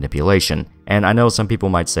emotional manipulation. And I know some people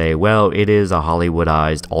might say, well, it is a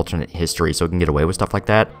Hollywoodized alternate history, so it can get away with stuff like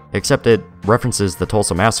that. Except it references the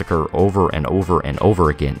Tulsa Massacre over and over and over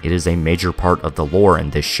again. It is a major part of the lore in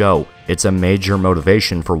this show. It's a major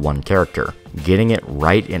motivation for one character. Getting it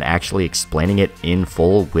right and actually explaining it in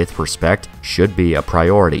full with respect should be a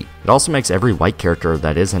priority. It also makes every white character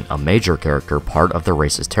that isn't a major character part of the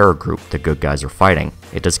racist terror group the good guys are fighting.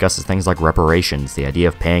 It discusses things like reparations, the idea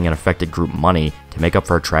of paying an affected group money to make up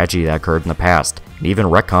for a tragedy that occurred in the past, and even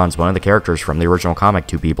retcons one of the characters from the original comic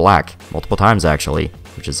to be black, multiple times actually,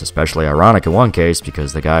 which is especially ironic in one case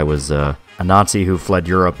because the guy was a Nazi who fled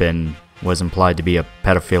Europe and was implied to be a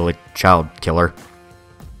pedophilic child killer.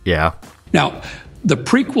 Yeah. Now, the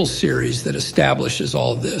prequel series that establishes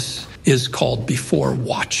all this is called Before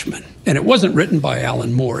Watchmen, and it wasn't written by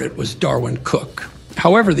Alan Moore, it was Darwin Cook.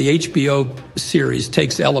 However, the HBO series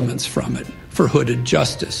takes elements from it for hooded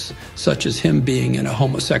justice, such as him being in a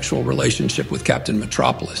homosexual relationship with Captain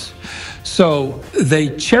Metropolis. So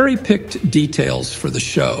they cherry-picked details for the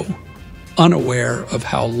show, unaware of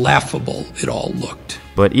how laughable it all looked.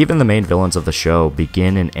 But even the main villains of the show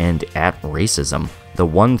begin and end at racism. The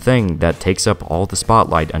one thing that takes up all the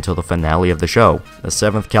spotlight until the finale of the show, the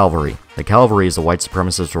 7th Cavalry. The Cavalry is a white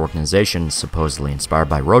supremacist organization supposedly inspired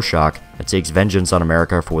by Rorschach that seeks vengeance on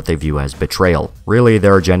America for what they view as betrayal. Really,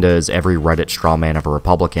 their agenda is every Reddit strawman of a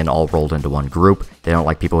Republican all rolled into one group. They don't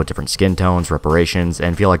like people with different skin tones, reparations,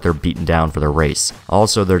 and feel like they're beaten down for their race.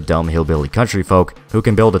 Also, they're dumb hillbilly country folk who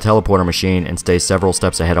can build a teleporter machine and stay several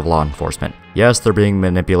steps ahead of law enforcement. Yes, they're being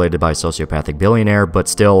manipulated by a sociopathic billionaire, but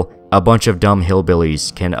still, a bunch of dumb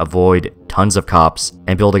hillbillies can avoid tons of cops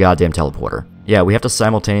and build a goddamn teleporter. Yeah, we have to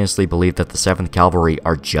simultaneously believe that the 7th Cavalry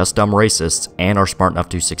are just dumb racists and are smart enough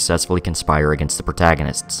to successfully conspire against the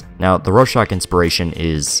protagonists. Now, the Rorschach inspiration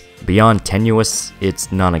is beyond tenuous,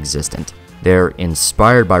 it's non-existent. They're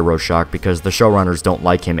inspired by Rorschach because the showrunners don't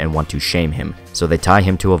like him and want to shame him, so they tie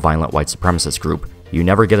him to a violent white supremacist group. You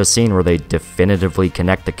never get a scene where they definitively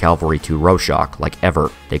connect the Cavalry to Rorschach, like ever.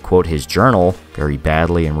 They quote his journal, very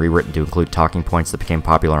badly and rewritten to include talking points that became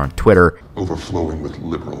popular on Twitter, overflowing with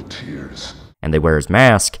liberal tears. And they wear his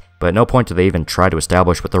mask, but at no point do they even try to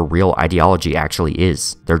establish what their real ideology actually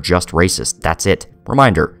is. They're just racist, that's it.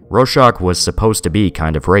 Reminder, Rorschach was supposed to be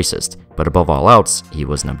kind of racist, but above all else, he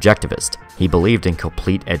was an objectivist. He believed in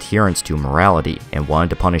complete adherence to morality and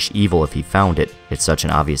wanted to punish evil if he found it. It's such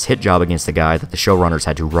an obvious hit job against the guy that the showrunners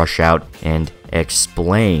had to rush out and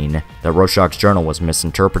explain that Rorschach's journal was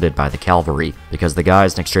misinterpreted by the Cavalry, because the guy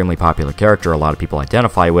is an extremely popular character a lot of people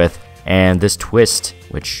identify with, and this twist,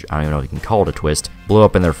 which I don't even know if you can call it a twist, blew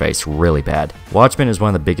up in their face really bad. Watchmen is one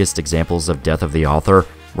of the biggest examples of death of the author,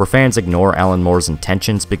 where fans ignore Alan Moore's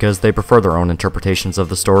intentions because they prefer their own interpretations of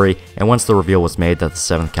the story, and once the reveal was made that the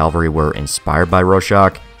 7th Cavalry were inspired by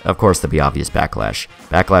Rorschach, of course there'd be obvious backlash.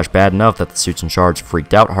 Backlash bad enough that the suits in charge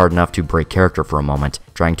freaked out hard enough to break character for a moment,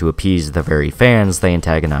 trying to appease the very fans they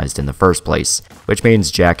antagonized in the first place. Which means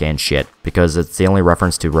jack and shit, because it's the only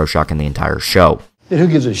reference to Rorschach in the entire show. And who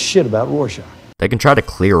gives a shit about Rorschach? They can try to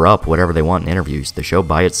clear up whatever they want in interviews. The show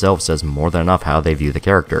by itself says more than enough how they view the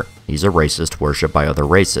character. He's a racist worshipped by other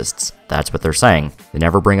racists. That's what they're saying. They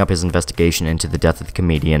never bring up his investigation into the death of the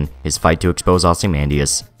comedian, his fight to expose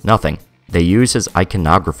Ozymandias, nothing. They use his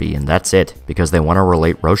iconography and that's it, because they want to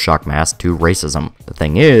relate Rorschach mask to racism. The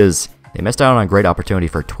thing is, they missed out on a great opportunity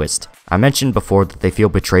for a twist. I mentioned before that they feel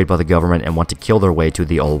betrayed by the government and want to kill their way to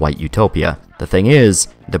the all-white utopia. The thing is,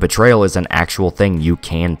 the betrayal is an actual thing you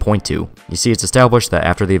can point to. You see, it's established that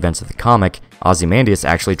after the events of the comic, Ozymandias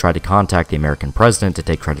actually tried to contact the American president to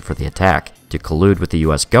take credit for the attack, to collude with the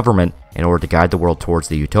US government in order to guide the world towards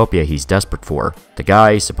the utopia he's desperate for. The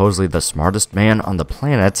guy, supposedly the smartest man on the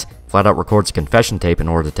planet, flat out records a confession tape in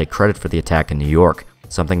order to take credit for the attack in New York.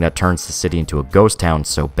 Something that turns the city into a ghost town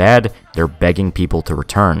so bad, they're begging people to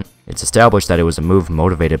return. It's established that it was a move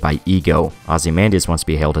motivated by ego. Ozymandias wants to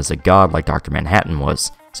be hailed as a god like Dr. Manhattan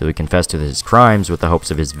was, so he confessed to his crimes with the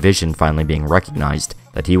hopes of his vision finally being recognized,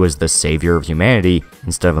 that he was the savior of humanity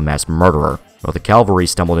instead of a mass murderer. While the cavalry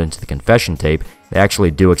stumbled into the confession tape, they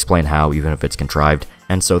actually do explain how, even if it's contrived,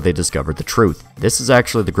 and so they discovered the truth. This is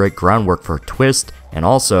actually the great groundwork for a twist, and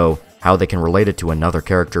also how they can relate it to another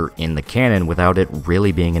character in the canon without it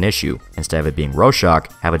really being an issue. Instead of it being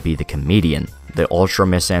Rorschach, have it be the comedian, the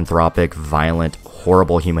ultra-misanthropic, violent,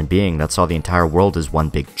 horrible human being that saw the entire world as one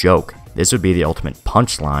big joke. This would be the ultimate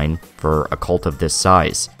punchline for a cult of this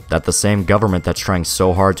size. That the same government that's trying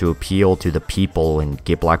so hard to appeal to the people and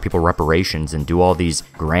give black people reparations and do all these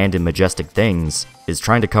grand and majestic things is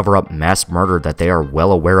trying to cover up mass murder that they are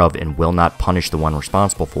well aware of and will not punish the one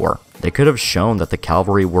responsible for. They could have shown that the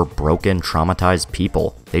cavalry were broken, traumatized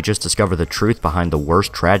people. They just discovered the truth behind the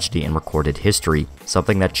worst tragedy in recorded history,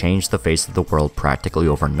 something that changed the face of the world practically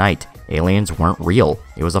overnight. Aliens weren't real.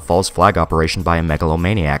 It was a false flag operation by a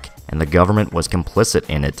megalomaniac, and the government was complicit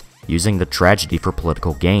in it, using the tragedy for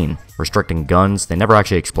political gain. Restricting guns, they never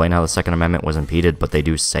actually explain how the Second Amendment was impeded, but they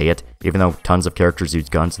do say it. Even though tons of characters use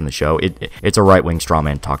guns in the show, it's a right-wing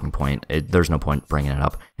strawman talking point. There's no point bringing it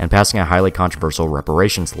up. And passing a highly controversial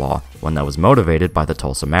reparations law, one that was motivated by the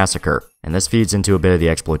Tulsa Massacre. And this feeds into a bit of the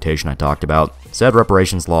exploitation I talked about. Said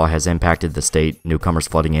reparations law has impacted the state, newcomers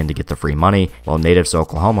flooding in to get the free money, while natives to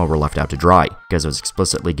Oklahoma were left out to dry, because it was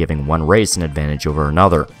explicitly giving one race an advantage over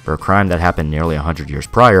another, for a crime that happened nearly 100 years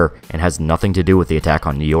prior, and has nothing to do with the attack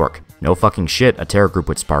on New York. No fucking shit, a terror group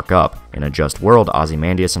would spark up. In a just world,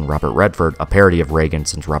 Ozymandias and Robert Redford, a parody of Reagan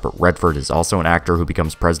since Robert Redford is also an actor who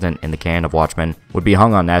becomes president in the canon of Watchmen, would be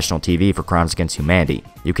hung on national TV for crimes against humanity.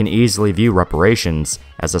 You can easily view reparations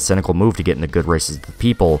as a cynical move to get in the good graces of the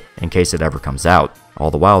people in case it ever comes out. All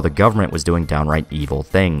the while, the government was doing downright evil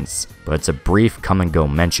things. But it's a brief come-and-go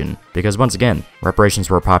mention, because once again, reparations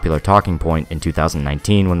were a popular talking point in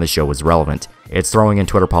 2019 when the show was relevant. It's throwing in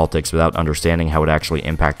Twitter politics without understanding how it actually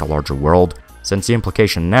impact the larger world, since the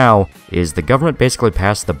implication now is the government basically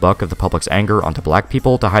passed the buck of the public's anger onto black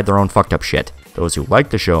people to hide their own fucked up shit. Those who like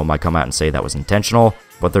the show might come out and say that was intentional,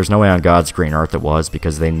 but there's no way on God's green earth it was,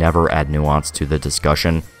 because they never add nuance to the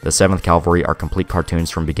discussion. The 7th Cavalry are complete cartoons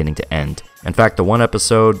from beginning to end. In fact, the one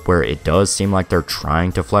episode where it does seem like they're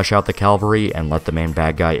trying to flesh out the cavalry and let the main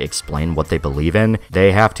bad guy explain what they believe in,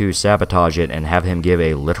 they have to sabotage it and have him give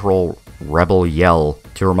a literal rebel yell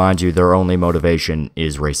to remind you their only motivation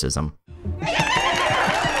is racism.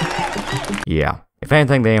 Yeah. If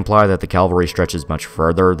anything, they imply that the cavalry stretches much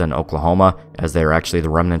further than Oklahoma, as they are actually the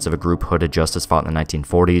remnants of a group hooded justice fought in the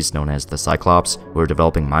 1940s known as the Cyclops, who are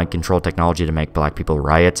developing mind control technology to make black people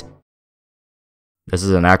riot. This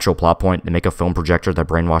is an actual plot point. They make a film projector that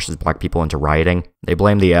brainwashes black people into rioting. They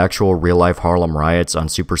blame the actual real-life Harlem riots on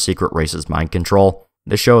super secret racist mind control.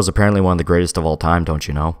 This show is apparently one of the greatest of all time, don't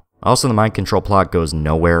you know? Also, the mind control plot goes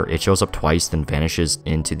nowhere. It shows up twice, then vanishes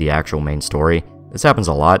into the actual main story. This happens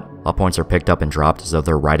a lot. Plot points are picked up and dropped as though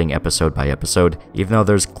they're writing episode by episode, even though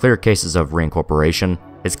there's clear cases of reincorporation.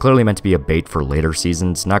 It's clearly meant to be a bait for later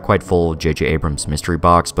seasons, not quite full J.J. Abrams' mystery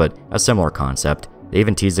box, but a similar concept. They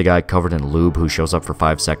even tease a guy covered in lube who shows up for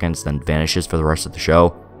 5 seconds, then vanishes for the rest of the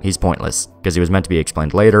show. He's pointless, because he was meant to be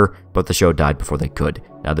explained later, but the show died before they could.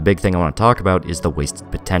 Now the big thing I want to talk about is the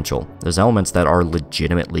wasted potential. There's elements that are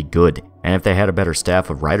legitimately good, and if they had a better staff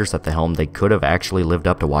of writers at the helm, they could have actually lived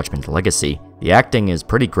up to Watchmen's legacy. The acting is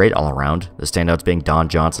pretty great all around, the standouts being Don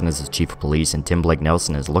Johnson as his chief of police and Tim Blake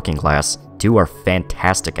Nelson as Looking Glass. Two are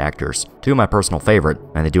fantastic actors, two of my personal favorite,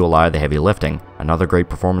 and they do a lot of the heavy lifting. Another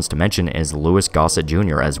great performance to mention is Louis Gossett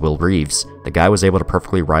Jr. as Will Reeves. The guy was able to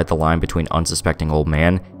perfectly ride the line between unsuspecting old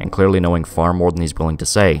man and clearly knowing far more than he's willing to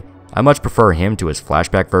say. I much prefer him to his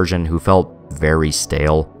flashback version, who felt very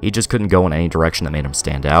stale. He just couldn't go in any direction that made him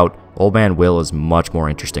stand out. Old Man Will is much more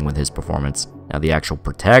interesting with his performance. Now, the actual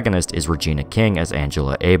protagonist is Regina King as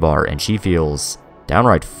Angela Abar, and she feels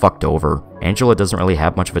downright fucked over. Angela doesn't really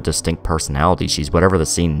have much of a distinct personality. She's whatever the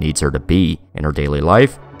scene needs her to be. In her daily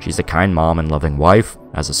life, she's a kind mom and loving wife.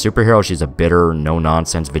 As a superhero, she's a bitter,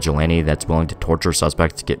 no-nonsense vigilante that's willing to torture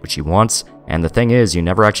suspects to get what she wants. And the thing is, you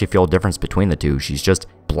never actually feel a difference between the two. She's just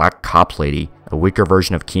Black Cop Lady, a weaker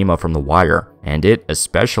version of Kima from The Wire. And it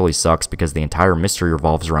especially sucks because the entire mystery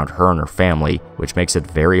revolves around her and her family, which makes it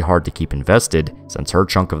very hard to keep invested since her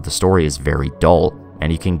chunk of the story is very dull.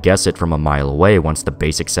 And you can guess it from a mile away once the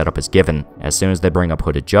basic setup is given. As soon as they bring up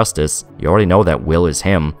Hooded Justice, you already know that Will is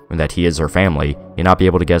him, and that he is her family. You'll not be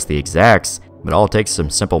able to guess the exacts, but all it takes is some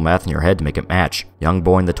simple math in your head to make it match. Young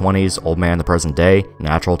boy in the 20s, old man in the present day,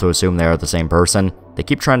 natural to assume they are the same person. They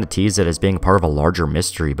keep trying to tease it as being part of a larger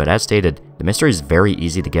mystery, but as stated, the mystery is very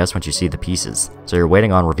easy to guess once you see the pieces, so you're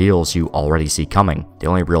waiting on reveals you already see coming. The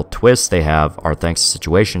only real twists they have are thanks to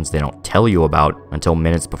situations they don't tell you about until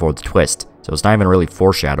minutes before the twist, so it's not even really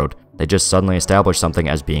foreshadowed. They just suddenly establish something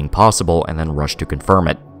as being possible and then rush to confirm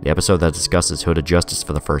it. The episode that discusses Hooded Justice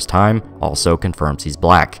for the first time also confirms he's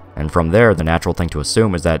black, and from there the natural thing to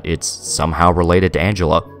assume is that it's somehow related to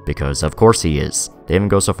Angela, because of course he is. They even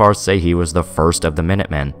go so far as to say he was the first of the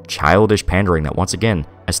Minutemen. Childish pandering that once again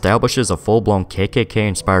establishes a full-blown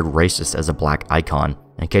KKK-inspired racist as a black icon.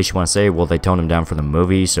 In case you want to say, well, they toned him down for the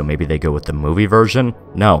movie, so maybe they go with the movie version?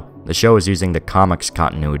 No, the show is using the comics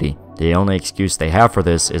continuity. The only excuse they have for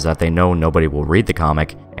this is that they know nobody will read the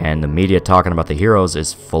comic, and the media talking about the heroes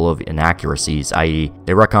is full of inaccuracies, i.e.,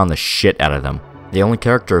 they retcon the shit out of them. The only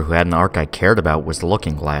character who had an arc I cared about was the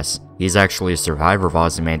Looking Glass. He's actually a survivor of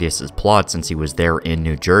Ozymandias' plot since he was there in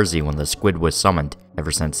New Jersey when the squid was summoned.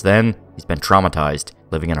 Ever since then, he's been traumatized,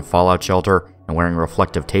 living in a fallout shelter and wearing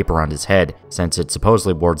reflective tape around his head, since it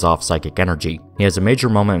supposedly wards off psychic energy. He has a major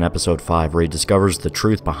moment in episode 5 where he discovers the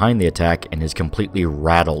truth behind the attack and is completely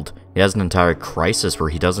rattled. He has an entire crisis where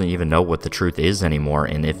he doesn't even know what the truth is anymore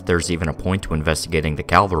and if there's even a point to investigating the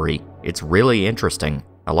cavalry. It's really interesting.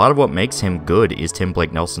 A lot of what makes him good is Tim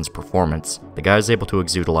Blake Nelson's performance. The guy is able to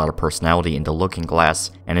exude a lot of personality into Looking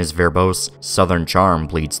Glass, and his verbose, southern charm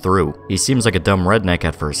bleeds through. He seems like a dumb redneck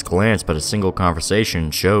at first glance, but a single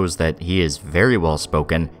conversation shows that he is very well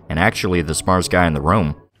spoken, and actually the smartest guy in the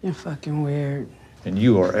room. You're fucking weird. And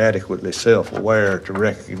you are adequately self-aware to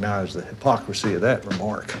recognize the hypocrisy of that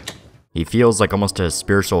remark. He feels like almost a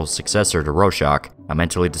spiritual successor to Rorschach, a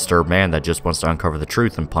mentally disturbed man that just wants to uncover the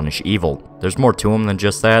truth and punish evil. There's more to him than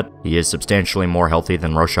just that. He is substantially more healthy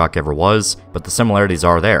than Rorschach ever was, but the similarities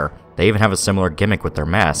are there. They even have a similar gimmick with their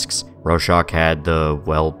masks. Rorschach had the,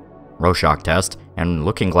 well, Rorschach test, and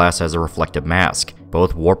Looking Glass has a reflective mask.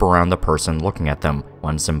 Both warp around the person looking at them,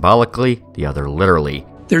 one symbolically, the other literally.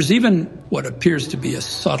 There's even what appears to be a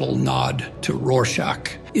subtle nod to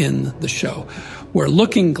Rorschach in the show, where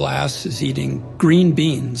Looking Glass is eating green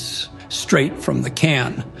beans straight from the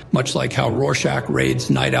can, much like how Rorschach raids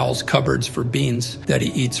Night Owl's cupboards for beans that he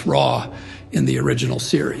eats raw in the original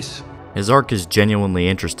series. His arc is genuinely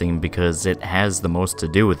interesting because it has the most to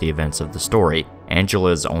do with the events of the story.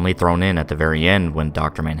 Angela is only thrown in at the very end when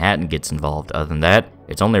Dr. Manhattan gets involved. Other than that,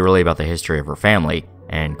 it's only really about the history of her family.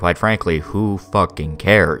 And quite frankly, who fucking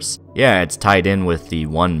cares? Yeah, it's tied in with the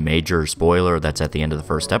one major spoiler that's at the end of the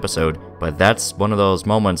first episode, but that's one of those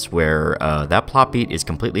moments where that plot beat is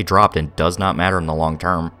completely dropped and does not matter in the long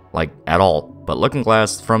term, like, at all. But Looking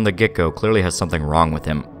Glass, from the get-go, clearly has something wrong with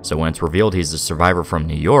him, so when it's revealed he's a survivor from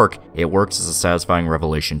New York, it works as a satisfying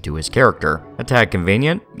revelation to his character. A tad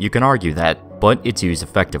convenient, you can argue that, but it's used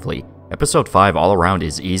effectively. Episode 5 all around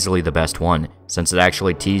is easily the best one, since it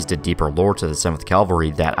actually teased a deeper lore to the 7th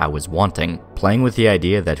Cavalry that I was wanting, playing with the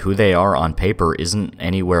idea that who they are on paper isn't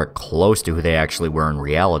anywhere close to who they actually were in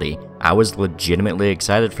reality. I was legitimately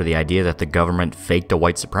excited for the idea that the government faked a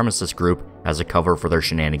white supremacist group as a cover for their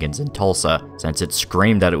shenanigans in Tulsa, since it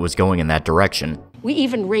screamed that it was going in that direction. We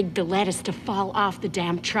even rigged the lettuce to fall off the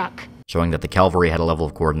damn truck, showing that the cavalry had a level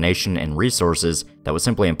of coordination and resources that was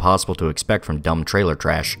simply impossible to expect from dumb trailer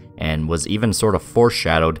trash, and was even sort of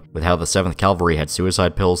foreshadowed with how the 7th Cavalry had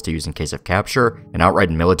suicide pills to use in case of capture, and outright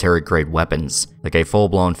military-grade weapons, like a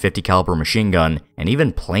full-blown 50 caliber machine gun, and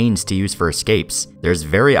even planes to use for escapes. There's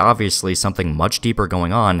very obviously something much deeper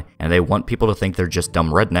going on, and they want people to think they're just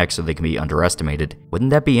dumb rednecks so they can be underestimated.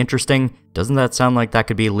 Wouldn't that be interesting? Doesn't that sound like that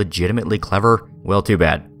could be legitimately clever? Well, too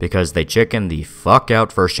bad, because they chicken the fuck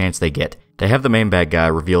out first chance they get. They have the main bad guy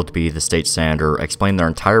revealed to be the state senator explain their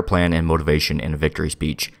entire plan and motivation in a victory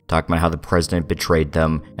speech, talking about how the president betrayed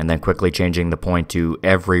them, and then quickly changing the point to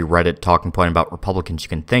every Reddit talking point about Republicans you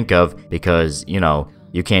can think of, because, you know,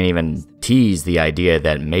 you can't even tease the idea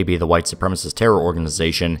that maybe the white supremacist terror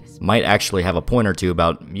organization might actually have a point or two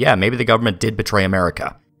about, yeah, maybe the government did betray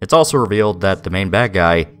America. It's also revealed that the main bad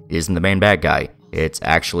guy isn't the main bad guy. It's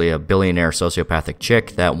actually a billionaire sociopathic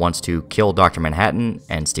chick that wants to kill Dr. Manhattan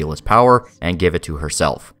and steal his power and give it to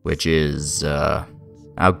herself, which is,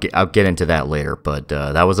 I'll get into that later, but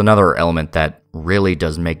that was another element that really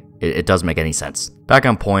doesn't make any sense. Back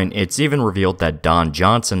on point, it's even revealed that Don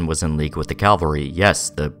Johnson was in league with the Cavalry. Yes,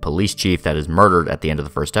 the police chief that is murdered at the end of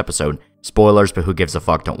the first episode. Spoilers, but who gives a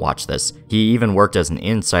fuck, don't watch this. He even worked as an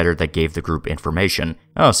insider that gave the group information.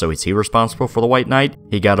 Oh, so is he responsible for the White Knight?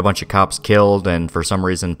 He got a bunch of cops killed and for some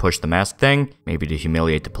reason pushed the mask thing? Maybe to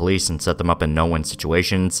humiliate the police and set them up in no-win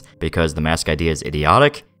situations because the mask idea is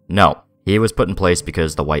idiotic? No. He was put in place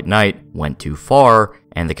because the White Knight went too far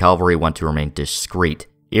and the Cavalry want to remain discreet.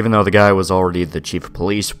 Even though the guy was already the chief of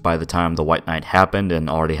police by the time the White Knight happened and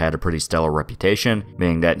already had a pretty stellar reputation,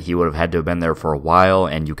 meaning that he would have had to have been there for a while,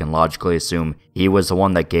 and you can logically assume he was the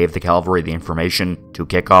one that gave the Cavalry the information to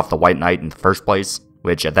kick off the White Knight in the first place,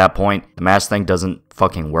 which at that point, the mask thing doesn't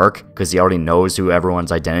fucking work, because he already knows who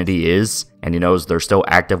everyone's identity is, and he knows they're still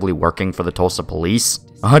actively working for the Tulsa police.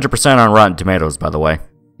 100% on Rotten Tomatoes, by the way.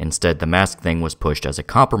 Instead, the mask thing was pushed as a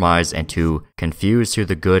compromise and to confuse who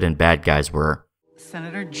the good and bad guys were.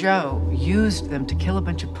 Senator Joe used them to kill a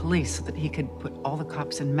bunch of police so that he could put all the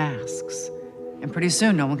cops in masks. And pretty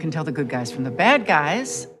soon, no one can tell the good guys from the bad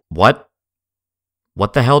guys. What?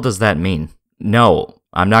 What the hell does that mean? No,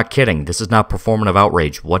 I'm not kidding. This is not performative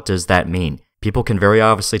outrage. What does that mean? People can very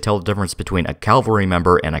obviously tell the difference between a Cavalry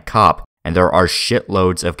member and a cop, and there are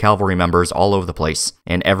shitloads of Cavalry members all over the place,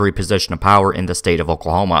 in every position of power in the state of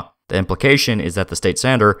Oklahoma. The implication is that the state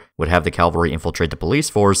senator would have the Cavalry infiltrate the police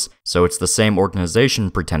force, so it's the same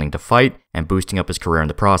organization pretending to fight and boosting up his career in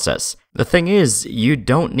the process. The thing is, you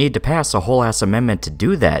don't need to pass a whole-ass amendment to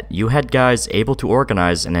do that. You had guys able to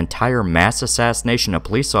organize an entire mass assassination of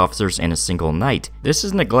police officers in a single night. This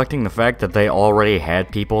is neglecting the fact that they already had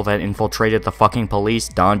people that infiltrated the fucking police.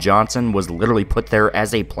 Don Johnson was literally put there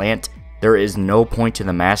as a plant. There is no point to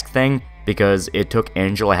the mask thing, because it took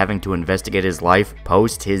Angela having to investigate his life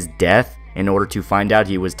post his death in order to find out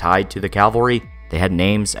he was tied to the Cavalry. They had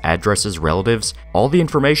names, addresses, relatives, all the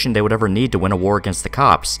information they would ever need to win a war against the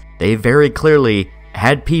cops. They very clearly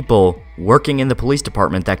had people working in the police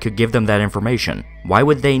department that could give them that information. Why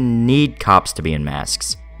would they need cops to be in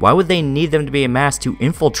masks? Why would they need them to be in masks to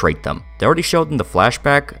infiltrate them? They already showed in the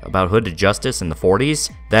flashback about Hooded Justice in the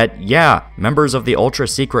 40s that, yeah, members of the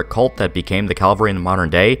ultra-secret cult that became the Cavalry in the modern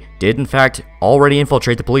day did in fact already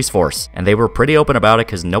infiltrate the police force, and they were pretty open about it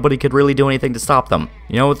because nobody could really do anything to stop them.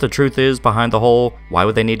 You know what the truth is behind the whole why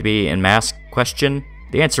would they need to be in masks question?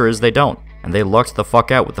 The answer is they don't. And they lucked the fuck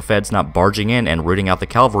out with the feds not barging in and rooting out the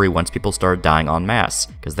Cavalry once people started dying en masse,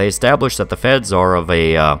 because they established that the feds are of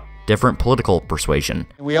a, different political persuasion.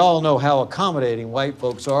 We all know how accommodating white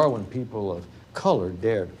folks are when people of color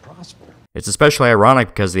dare to prosper. It's especially ironic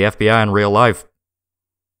because the FBI in real life...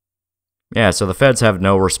 Yeah, so the feds have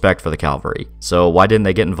no respect for the Cavalry. So why didn't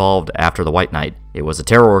they get involved after the White Knight? It was a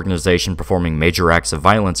terror organization performing major acts of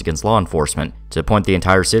violence against law enforcement, to the point the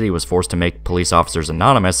entire city was forced to make police officers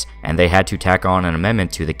anonymous, and they had to tack on an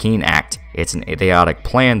amendment to the Keene Act. It's an idiotic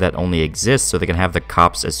plan that only exists so they can have the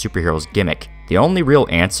cops as superheroes gimmick. The only real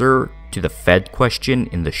answer to the Fed question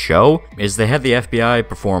in the show is they had the FBI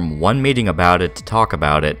perform one meeting about it to talk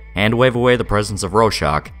about it and wave away the presence of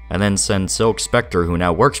Rorschach, and then send Silk Spectre, who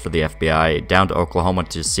now works for the FBI, down to Oklahoma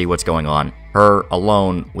to see what's going on, her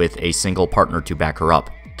alone with a single partner to back her up,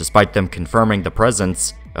 despite them confirming the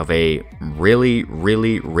presence of a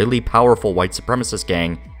really powerful white supremacist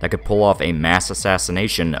gang that could pull off a mass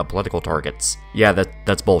assassination of political targets. Yeah,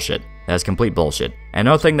 that's bullshit. That's complete bullshit. And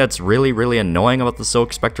another thing that's really annoying about the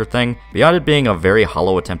Silk Spectre thing, beyond it being a very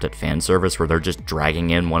hollow attempt at fan service where they're just dragging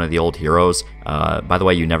in one of the old heroes, by the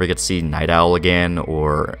way, you never get to see Night Owl again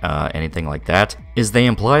or anything like that, is they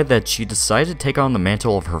imply that she decided to take on the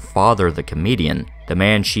mantle of her father, the comedian, the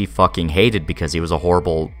man she fucking hated because he was a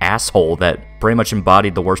horrible asshole that pretty much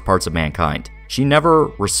embodied the worst parts of mankind. She never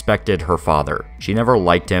respected her father. She never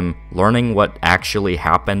liked him. Learning what actually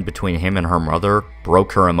happened between him and her mother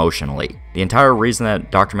broke her emotionally. The entire reason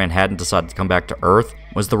that Dr. Manhattan decided to come back to Earth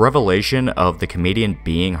was the revelation of the comedian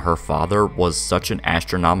being her father was such an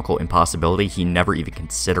astronomical impossibility he never even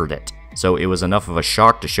considered it. So it was enough of a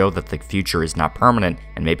shock to show that the future is not permanent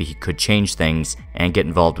and maybe he could change things and get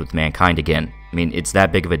involved with mankind again. I mean, it's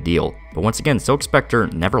that big of a deal. But once again, Silk Spectre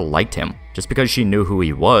never liked him. Just because she knew who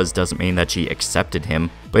he was doesn't mean that she accepted him.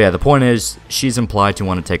 But yeah, the point is, she's implied to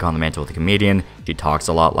want to take on the mantle of the comedian. She talks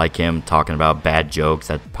a lot like him, talking about bad jokes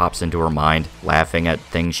that pops into her mind, laughing at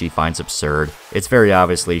things she finds absurd. It's very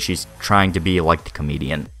obviously she's trying to be like the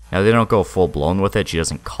comedian. Now, they don't go full-blown with it, she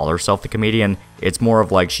doesn't call herself the comedian, it's more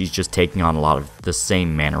of like she's just taking on a lot of the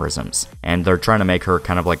same mannerisms. And they're trying to make her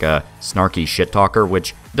kind of like a snarky shit-talker,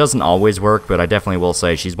 which doesn't always work, but I definitely will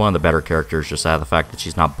say she's one of the better characters just out of the fact that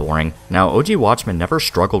she's not boring. Now, OG Watchmen never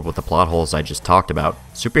struggled with the plot holes I just talked about.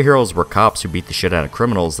 Superheroes were cops who beat the shit out of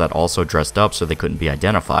criminals that also dressed up so they couldn't be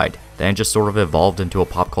identified. Then just sort of evolved into a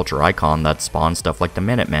pop culture icon that spawned stuff like the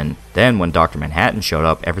Minutemen. Then when Dr. Manhattan showed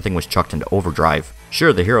up, everything was chucked into overdrive.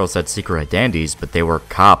 Sure, the heroes had secret identities, but they were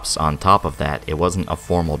cops on top of that. It wasn't a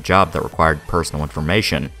formal job that required personal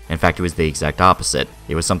information. In fact, it was the exact opposite.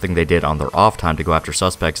 It was something they did on their off time to go after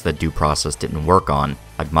suspects that due process didn't work on,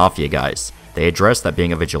 like mafia guys. They addressed that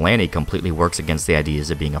being a vigilante completely works against the ideas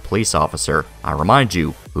of being a police officer. I remind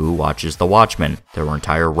you, who watches The Watchmen? There were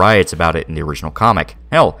entire riots about it in the original comic.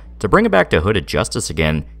 Hell, to bring it back to Hooded Justice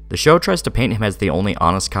again, the show tries to paint him as the only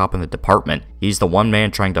honest cop in the department. He's the one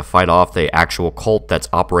man trying to fight off the actual cult that's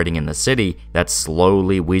operating in the city that's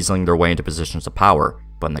slowly weaseling their way into positions of power.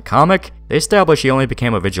 But in the comic, they establish he only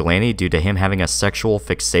became a vigilante due to him having a sexual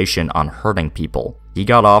fixation on hurting people. He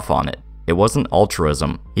got off on it. It wasn't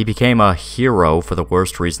altruism. He became a hero for the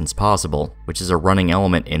worst reasons possible, which is a running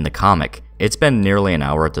element in the comic. It's been nearly an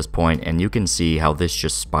hour at this point, and you can see how this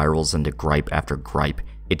just spirals into gripe after gripe.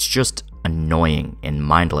 It's just annoying and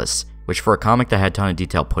mindless, which for a comic that had a ton of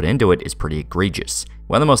detail put into it is pretty egregious.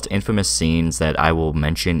 One of the most infamous scenes that I will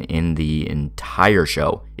mention in the entire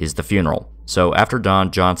show is the funeral. So after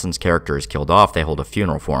Don Johnson's character is killed off, they hold a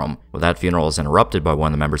funeral for him. Well, that funeral is interrupted by one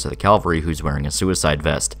of the members of the cavalry who's wearing a suicide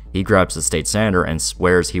vest. He grabs the state senator and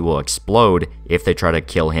swears he will explode if they try to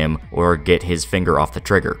kill him or get his finger off the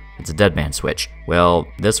trigger. It's a dead man switch. Well,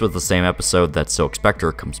 this was the same episode that Silk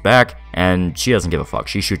Spectre comes back, and she doesn't give a fuck.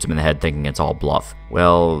 She shoots him in the head thinking it's all bluff.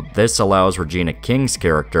 Well, this allows Regina King's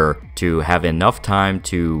character to have enough time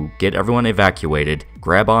to get everyone evacuated,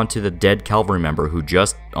 grab onto the dead cavalry member who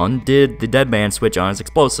just undid the dead man switch on his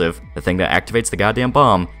explosive, the thing that activates the goddamn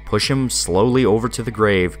bomb, push him slowly over to the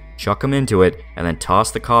grave, chuck him into it, and then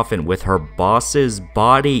toss the coffin with her boss's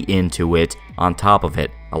body into it on top of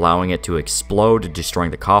it, allowing it to explode,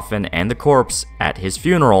 destroying the coffin and the corpse at his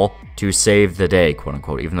funeral to save the day, quote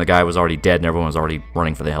unquote, even though the guy was already dead and everyone was already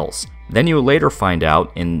running for the hills. Then you later find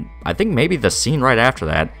out, in I think maybe the scene right after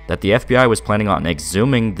that the FBI was planning on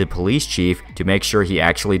exhuming the police chief to make sure he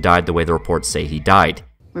actually died the way the reports say he died.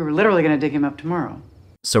 We were literally going to dig him up tomorrow.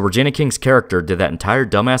 So Regina King's character did that entire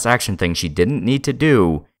dumbass action thing she didn't need to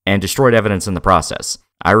do and destroyed evidence in the process.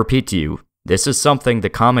 I repeat to you, this is something the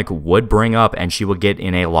comic would bring up and she would get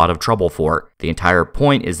in a lot of trouble for. The entire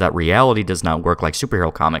point is that reality does not work like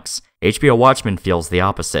superhero comics. HBO Watchmen feels the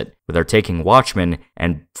opposite, where they're taking Watchmen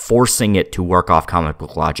and forcing it to work off comic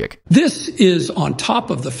book logic. This is on top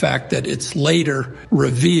of the fact that it's later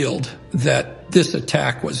revealed that this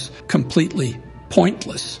attack was completely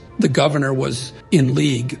pointless. The governor was in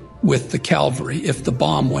league with the cavalry. If the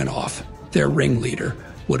bomb went off, their ringleader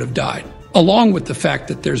would have died. Along with the fact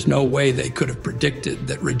that there's no way they could have predicted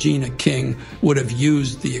that Regina King would have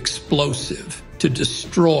used the explosive to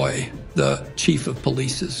destroy the chief of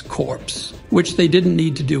police's corpse, which they didn't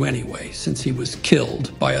need to do anyway, since he was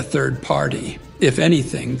killed by a third party. If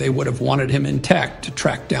anything, they would have wanted him intact to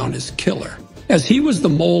track down his killer. As he was the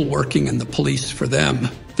mole working in the police for them,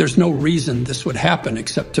 there's no reason this would happen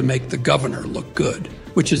except to make the governor look good,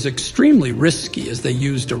 which is extremely risky as they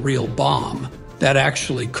used a real bomb that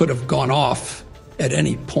actually could have gone off at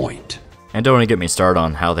any point. And don't even get me started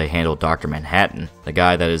on how they handled Dr. Manhattan, the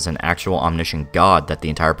guy that is an actual omniscient god that the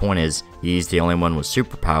entire point is he's the only one with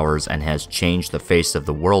superpowers and has changed the face of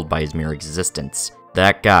the world by his mere existence.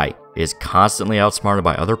 That guy is constantly outsmarted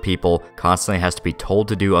by other people, constantly has to be told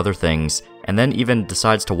to do other things, and then even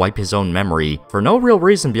decides to wipe his own memory for no real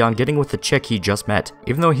reason beyond getting with the chick he just met,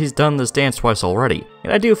 even though he's done this dance twice already.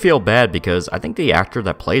 And I do feel bad because I think the actor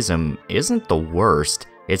that plays him isn't the worst.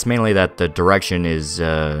 It's mainly that the direction is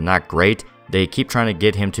not great. They keep trying to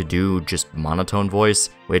get him to do just monotone voice,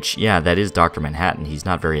 which, yeah, that is Dr. Manhattan. He's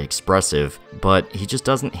not very expressive, but he just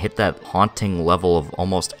doesn't hit that haunting level of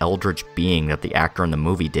almost eldritch being that the actor in the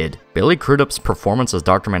movie did. Billy Crudup's performance as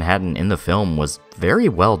Dr. Manhattan in the film was very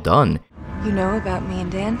well done. You know about me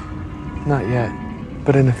and Dan? Not yet,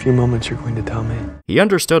 but in a few moments you're going to tell me. He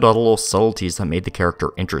understood all the little subtleties that made the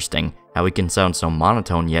character interesting, how he can sound so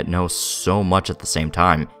monotone yet know so much at the same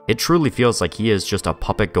time. It truly feels like he is just a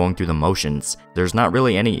puppet going through the motions. There's not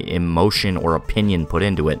really any emotion or opinion put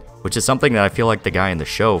into it, which is something that I feel like the guy in the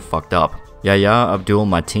show fucked up. Yahya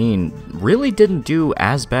Abdul-Mateen really didn't do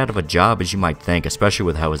as bad of a job as you might think, especially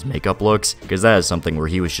with how his makeup looks, because that is something where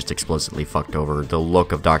he was just explicitly fucked over. The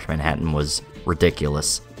look of Dr. Manhattan was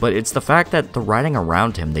ridiculous. But it's the fact that the writing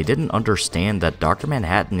around him, they didn't understand that Dr.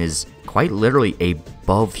 Manhattan is quite literally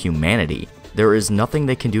above humanity. There is nothing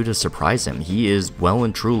they can do to surprise him. He is well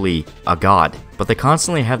and truly a god. But they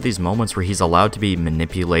constantly have these moments where he's allowed to be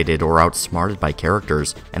manipulated or outsmarted by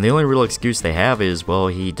characters, and the only real excuse they have is, well,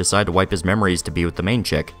 he decided to wipe his memories to be with the main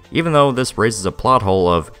chick. Even though this raises a plot hole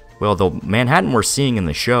of, well, the Manhattan we're seeing in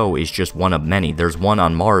the show is just one of many. There's one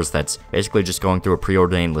on Mars that's basically just going through a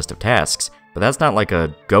preordained list of tasks. But that's not like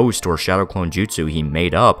a ghost or shadow clone jutsu he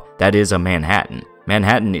made up. That is a Manhattan.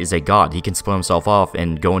 Manhattan is a god. He can split himself off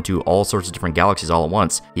and go into all sorts of different galaxies all at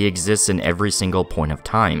once. He exists in every single point of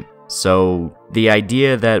time. So the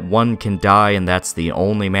idea that one can die and that's the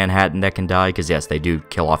only Manhattan that can die, because yes, they do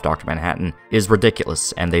kill off Dr. Manhattan, is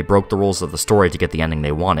ridiculous, and they broke the rules of the story to get the ending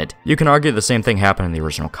they wanted. You can argue the same thing happened in the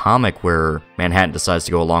original comic, where Manhattan decides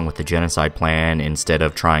to go along with the genocide plan instead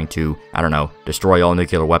of trying to, I don't know, destroy all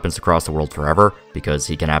nuclear weapons across the world forever, because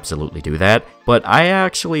he can absolutely do that. But I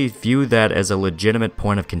actually view that as a legitimate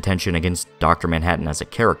point of contention against Dr. Manhattan as a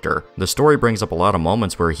character. The story brings up a lot of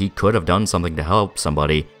moments where he could have done something to help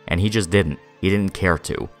somebody, and he just didn't. He didn't care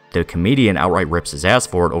to. The comedian outright rips his ass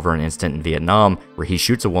for it over an incident in Vietnam where he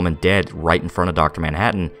shoots a woman dead right in front of Dr.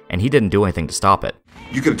 Manhattan, and he didn't do anything to stop it.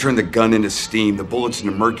 You could have turned the gun into steam, the bullets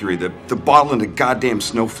into mercury, the bottle into goddamn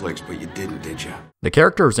snowflakes, but you didn't, did you? The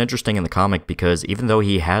character is interesting in the comic because even though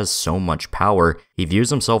he has so much power, he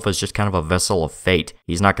views himself as just kind of a vessel of fate.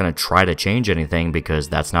 He's not going to try to change anything because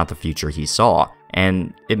that's not the future he saw.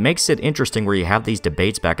 And it makes it interesting where you have these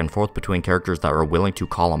debates back and forth between characters that are willing to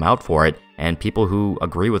call him out for it and people who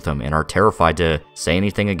agree with him and are terrified to say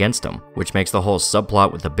anything against him, which makes the whole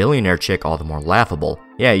subplot with the billionaire chick all the more laughable.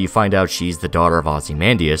 Yeah, you find out she's the daughter of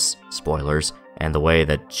Ozymandias, spoilers, and the way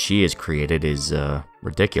that she is created is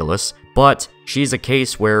ridiculous, but she's a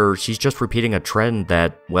case where she's just repeating a trend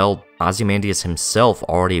that, well, Ozymandias himself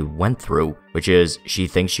already went through, which is she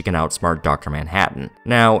thinks she can outsmart Dr. Manhattan.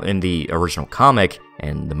 Now, in the original comic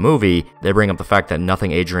and the movie, they bring up the fact that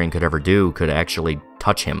nothing Adrian could ever do could actually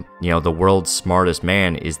touch him. You know, the world's smartest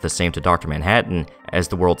man is the same to Dr. Manhattan as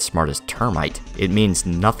the world's smartest termite. It means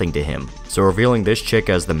nothing to him. So revealing this chick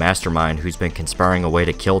as the mastermind who's been conspiring a way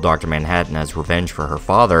to kill Dr. Manhattan as revenge for her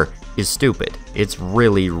father is stupid. It's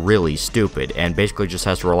really, really stupid, and basically just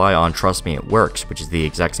has to rely on trust me it works, which is the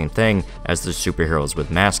exact same thing as the superheroes with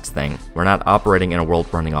masks thing. We're not operating in a world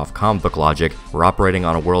running off comic book logic, we're operating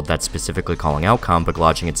on a world that's specifically calling out comic book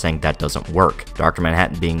logic and saying that doesn't work. Dr.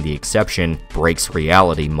 Manhattan being the exception breaks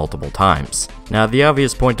reality multiple times. Now the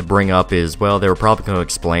obvious point to bring up is, well, they were probably going to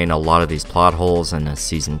explain a lot of these plot holes in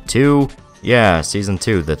Season 2. Yeah, Season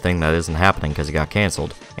 2, the thing that isn't happening because it got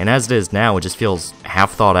cancelled. And as it is now, it just feels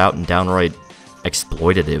half thought out and downright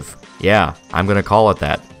exploitative. Yeah, I'm gonna call it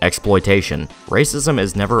that. Exploitation. Racism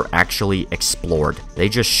is never actually explored. They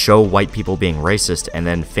just show white people being racist and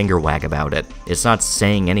then finger wag about it. It's not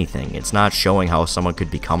saying anything. It's not showing how someone could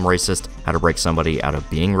become racist, how to break somebody out of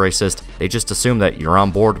being racist. They just assume that you're on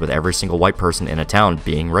board with every single white person in a town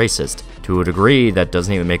being racist. To a degree, that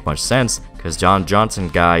doesn't even make much sense, because John Johnson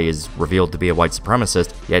guy is revealed to be a white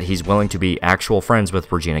supremacist, yet he's willing to be actual friends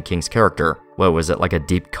with Regina King's character. What, was it like a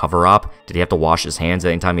deep cover-up? Did he have to wash his hands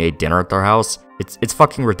anytime he ate dinner at their house? It's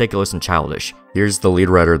fucking ridiculous and childish. Here's the lead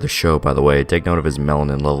writer of the show, by the way. Take note of his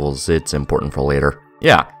melanin levels, it's important for later.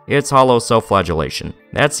 Yeah, it's hollow self-flagellation.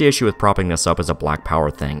 That's the issue with propping this up as a Black Power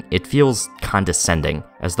thing. It feels condescending,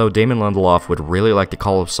 as though Damon Lindelof would really like to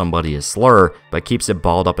call somebody a slur, but keeps it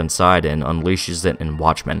balled up inside and unleashes it in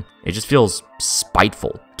Watchmen. It just feels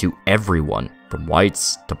spiteful to everyone, from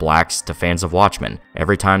whites to blacks to fans of Watchmen.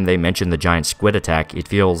 Every time they mention the giant squid attack, it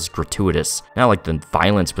feels gratuitous. Not like the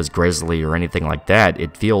violence was grisly or anything like that,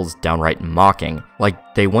 it feels downright mocking.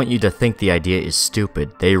 Like they want you to think the idea is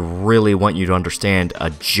stupid. They really want you to understand a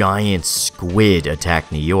giant squid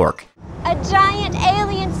attacked New York. A giant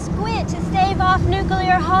alien squid to stave off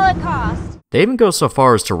nuclear holocaust. They even go so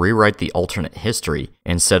far as to rewrite the alternate history.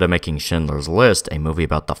 Instead of making Schindler's List a movie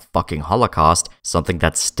about the fucking Holocaust, something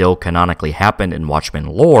that still canonically happened in Watchmen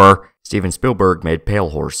lore, Steven Spielberg made Pale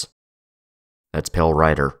Horse. That's Pale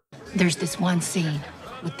Rider. There's this one scene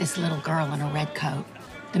with this little girl in a red coat.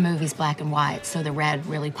 The movie's black and white, so the red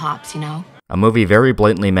really pops, you know? A movie very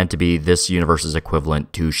blatantly meant to be this universe's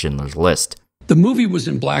equivalent to Schindler's List. The movie was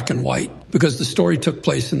in black and white because the story took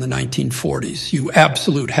place in the 1940s, you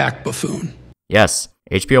absolute hack buffoon. Yes,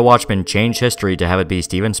 HBO Watchmen changed history to have it be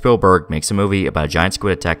Steven Spielberg makes a movie about a giant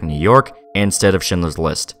squid attacking New York instead of Schindler's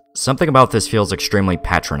List. Something about this feels extremely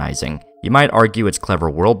patronizing. You might argue it's clever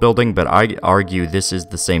world building, but I argue this is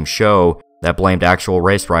the same show that blamed actual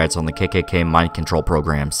race riots on the KKK mind control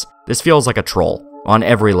programs. This feels like a troll, on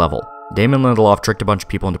every level. Damon Lindelof tricked a bunch of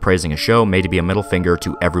people into praising a show made to be a middle finger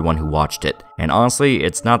to everyone who watched it. And honestly,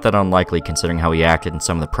 it's not that unlikely considering how he acted in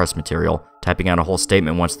some of the press material, typing out a whole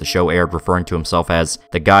statement once the show aired referring to himself as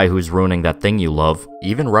the guy who's ruining that thing you love,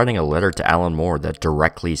 even writing a letter to Alan Moore that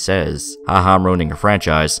directly says, haha, I'm ruining your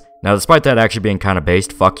franchise. Now, despite that actually being kinda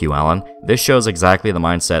based, fuck you, Alan, this shows exactly the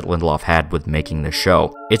mindset Lindelof had with making the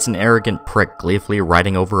show. It's an arrogant prick gleefully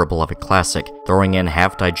writing over a beloved classic, throwing in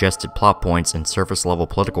half-digested plot points and surface-level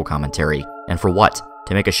political commentary. And for what?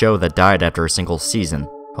 To make a show that died after a single season.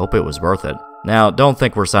 Hope it was worth it. Now, don't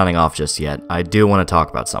think we're signing off just yet. I do want to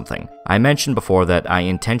talk about something. I mentioned before that I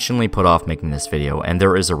intentionally put off making this video, and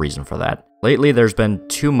there is a reason for that. Lately, there's been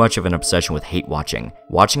too much of an obsession with hate watching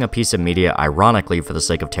a piece of media ironically for the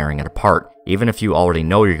sake of tearing it apart, even if you already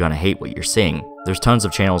know you're gonna hate what you're seeing. There's tons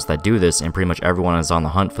of channels that do this, and pretty much everyone is on the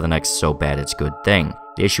hunt for the next so bad it's good thing.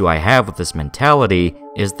 The issue I have with this mentality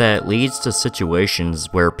is that it leads to situations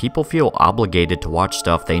where people feel obligated to watch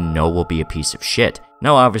stuff they know will be a piece of shit.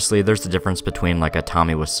 Now obviously there's the difference between like a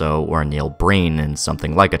Tommy Wiseau or a Neil Breen and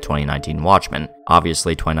something like a 2019 Watchmen.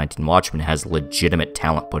 Obviously 2019 Watchmen has legitimate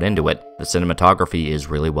talent put into it. The cinematography is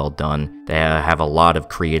really well done. They have a lot of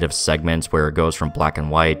creative segments where it goes from black and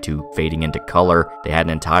white to fading into color. They had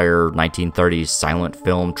an entire 1930s silent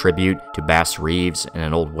film tribute to Bass Reeves in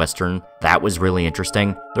an old western. That was really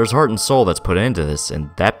interesting. There's heart and soul that's put into this,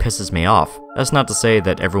 and that pisses me off. That's not to say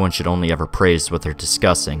that everyone should only ever praise what they're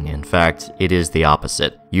discussing. In fact, it is the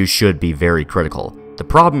opposite. You should be very critical. The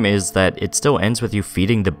problem is that it still ends with you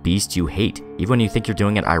feeding the beast you hate, even when you think you're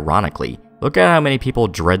doing it ironically. Look at how many people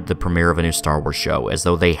dread the premiere of a new Star Wars show, as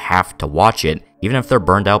though they have to watch it, even if they're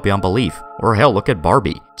burned out beyond belief. Or hell, look at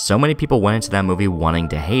Barbie. So many people went into that movie wanting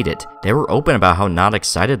to hate it. They were open about how not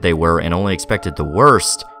excited they were and only expected the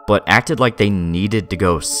worst, but acted like they needed to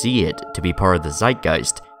go see it to be part of the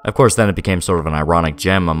zeitgeist. Of course, then it became sort of an ironic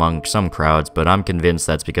gem among some crowds, but I'm convinced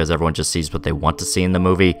that's because everyone just sees what they want to see in the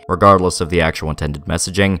movie, regardless of the actual intended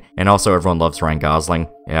messaging, and also everyone loves Ryan Gosling.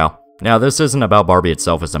 Yeah. Now, this isn't about Barbie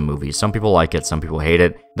itself as a movie. Some people like it, some people hate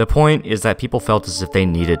it. The point is that people felt as if they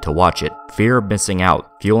needed to watch it. Fear of missing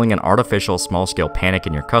out, fueling an artificial small-scale panic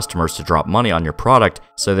in your customers to drop money on your product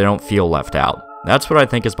so they don't feel left out. That's what I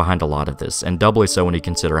think is behind a lot of this, and doubly so when you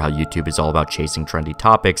consider how YouTube is all about chasing trendy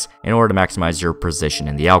topics in order to maximize your position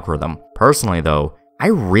in the algorithm. Personally though, I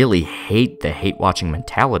really hate the hate-watching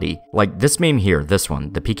mentality. Like this meme here, this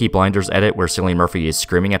one, the Peaky Blinders edit where Cillian Murphy is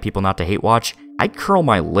screaming at people not to hate-watch. I curl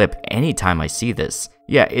my lip anytime I see this.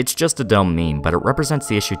 Yeah, it's just a dumb meme, but it represents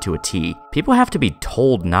the issue to a T. People have to be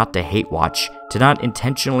told not to hate-watch, to not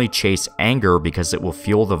intentionally chase anger because it will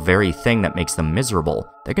fuel the very thing that makes them miserable.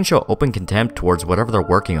 They can show open contempt towards whatever they're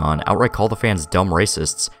working on, outright call the fans dumb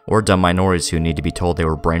racists, or dumb minorities who need to be told they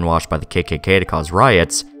were brainwashed by the KKK to cause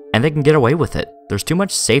riots, and they can get away with it. There's too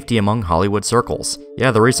much safety among Hollywood circles.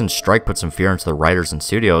 Yeah, the recent strike put some fear into the writers and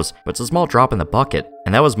studios, but it's a small drop in the bucket.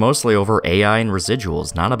 And that was mostly over AI and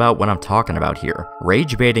residuals, not about what I'm talking about here.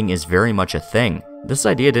 Rage baiting is very much a thing. This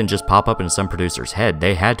idea didn't just pop up in some producer's head,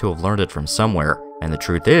 they had to have learned it from somewhere. And the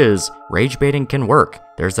truth is, rage baiting can work.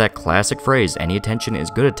 There's that classic phrase, any attention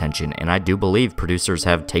is good attention, and I do believe producers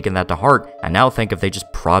have taken that to heart and now think if they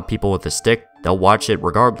just prod people with a stick, they'll watch it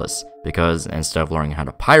regardless. Because instead of learning how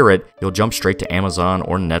to pirate, you'll jump straight to Amazon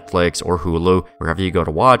or Netflix or Hulu, wherever you go to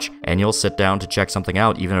watch, and you'll sit down to check something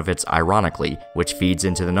out even if it's ironically, which feeds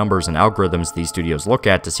into the numbers and algorithms these studios look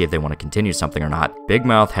at to see if they want to continue something or not. Big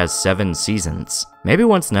Mouth has 7 seasons. Maybe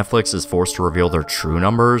once Netflix is forced to reveal their true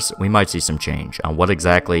numbers, we might see some change on what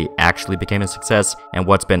exactly actually became a success and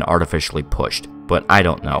what's been artificially pushed. But I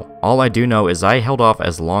don't know. All I do know is I held off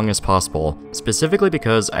as long as possible, specifically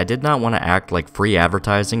because I did not want to act like free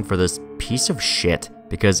advertising for this piece of shit.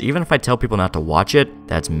 because even if I tell people not to watch it,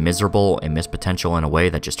 that's miserable and missed potential in a way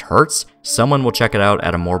that just hurts, someone will check it out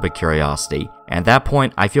out of morbid curiosity. And at that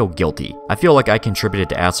point, I feel guilty. I feel like I contributed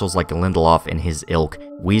to assholes like Lindelof and his ilk,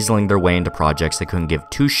 weaseling their way into projects they couldn't give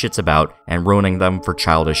two shits about and ruining them for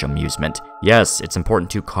childish amusement. Yes, it's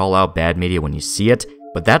important to call out bad media when you see it,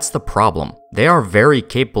 but that's the problem. They are very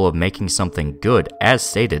capable of making something good. As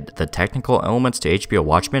stated, the technical elements to HBO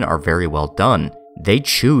Watchmen are very well done. They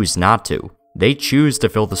choose not to. They choose to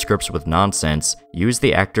fill the scripts with nonsense, use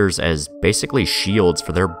the actors as basically shields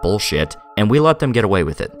for their bullshit, and we let them get away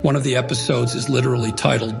with it. One of the episodes is literally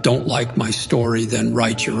titled, "Don't Like My Story, Then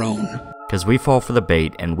Write Your Own." Because we fall for the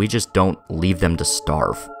bait and we just don't leave them to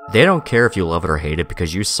starve. They don't care if you love it or hate it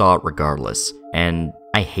because you saw it regardless. And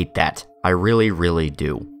I hate that. I really, really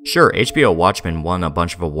do. Sure, HBO Watchmen won a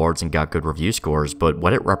bunch of awards and got good review scores, but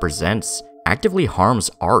what it represents actively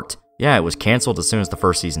harms art. Yeah, it was canceled as soon as the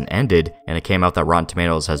first season ended, and it came out that Rotten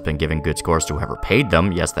Tomatoes has been giving good scores to whoever paid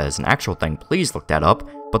them. Yes, that is an actual thing, please look that up.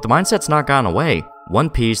 But the mindset's not gone away. One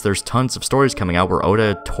Piece, there's tons of stories coming out where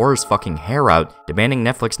Oda tore his fucking hair out, demanding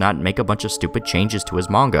Netflix not make a bunch of stupid changes to his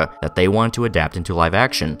manga that they wanted to adapt into live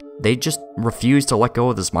action. They just refuse to let go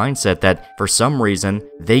of this mindset that, for some reason,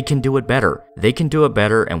 they can do it better. They can do it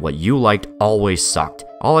better, and what you liked always sucked.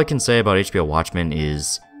 All I can say about HBO Watchmen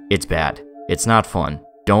is, it's bad. It's not fun.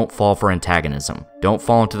 Don't fall for antagonism. Don't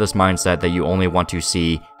fall into this mindset that you only want to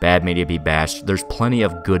see bad media be bashed. There's plenty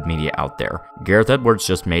of good media out there. Gareth Edwards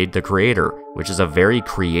just made The Creator, which is a very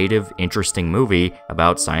creative, interesting movie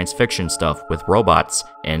about science fiction stuff with robots,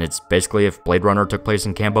 and it's basically if Blade Runner took place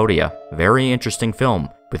in Cambodia. Very interesting film,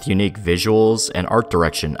 with unique visuals and art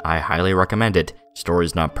direction. I highly recommend it.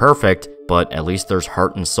 Story's not perfect, but at least there's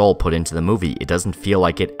heart and soul put into the movie. It doesn't feel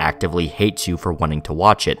like it actively hates you for wanting to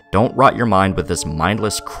watch it. Don't rot your mind with this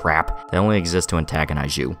mindless crap that only exists to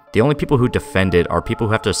antagonize you. The only people who defend it are people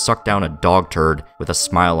who have to suck down a dog turd with a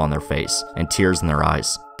smile on their face and tears in their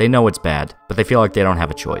eyes. They know it's bad, but they feel like they don't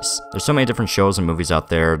have a choice. There's so many different shows and movies out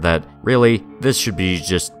there that, really, this should be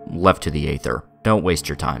just left to the aether. Don't waste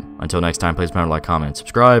your time. Until next time, please remember to like, comment, and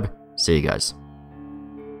subscribe. See you guys.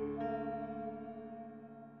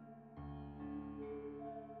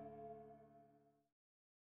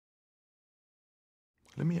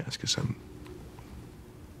 Let me ask you something.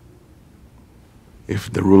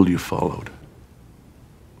 If the rule you followed,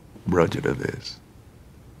 Roger to this,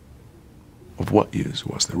 of what use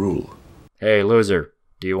was the rule? Hey, loser.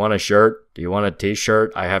 Do you want a shirt? Do you want a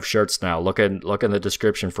t-shirt? I have shirts now. Look in the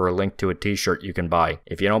description for a link to a t-shirt you can buy.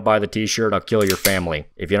 If you don't buy the t-shirt, I'll kill your family.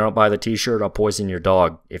 If you don't buy the t-shirt, I'll poison your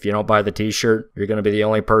dog. If you don't buy the t-shirt, you're going to be the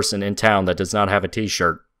only person in town that does not have a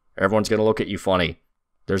t-shirt. Everyone's going to look at you funny.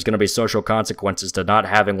 There's going to be social consequences to not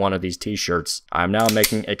having one of these t-shirts. I'm now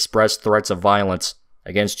making express threats of violence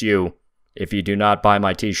against you if you do not buy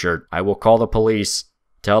my t-shirt. I will call the police,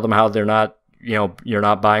 tell them how they're not, you're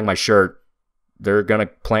not buying my shirt. They're going to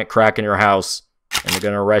plant crack in your house, and they're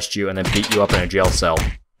going to arrest you and then beat you up in a jail cell.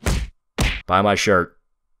 Buy my shirt.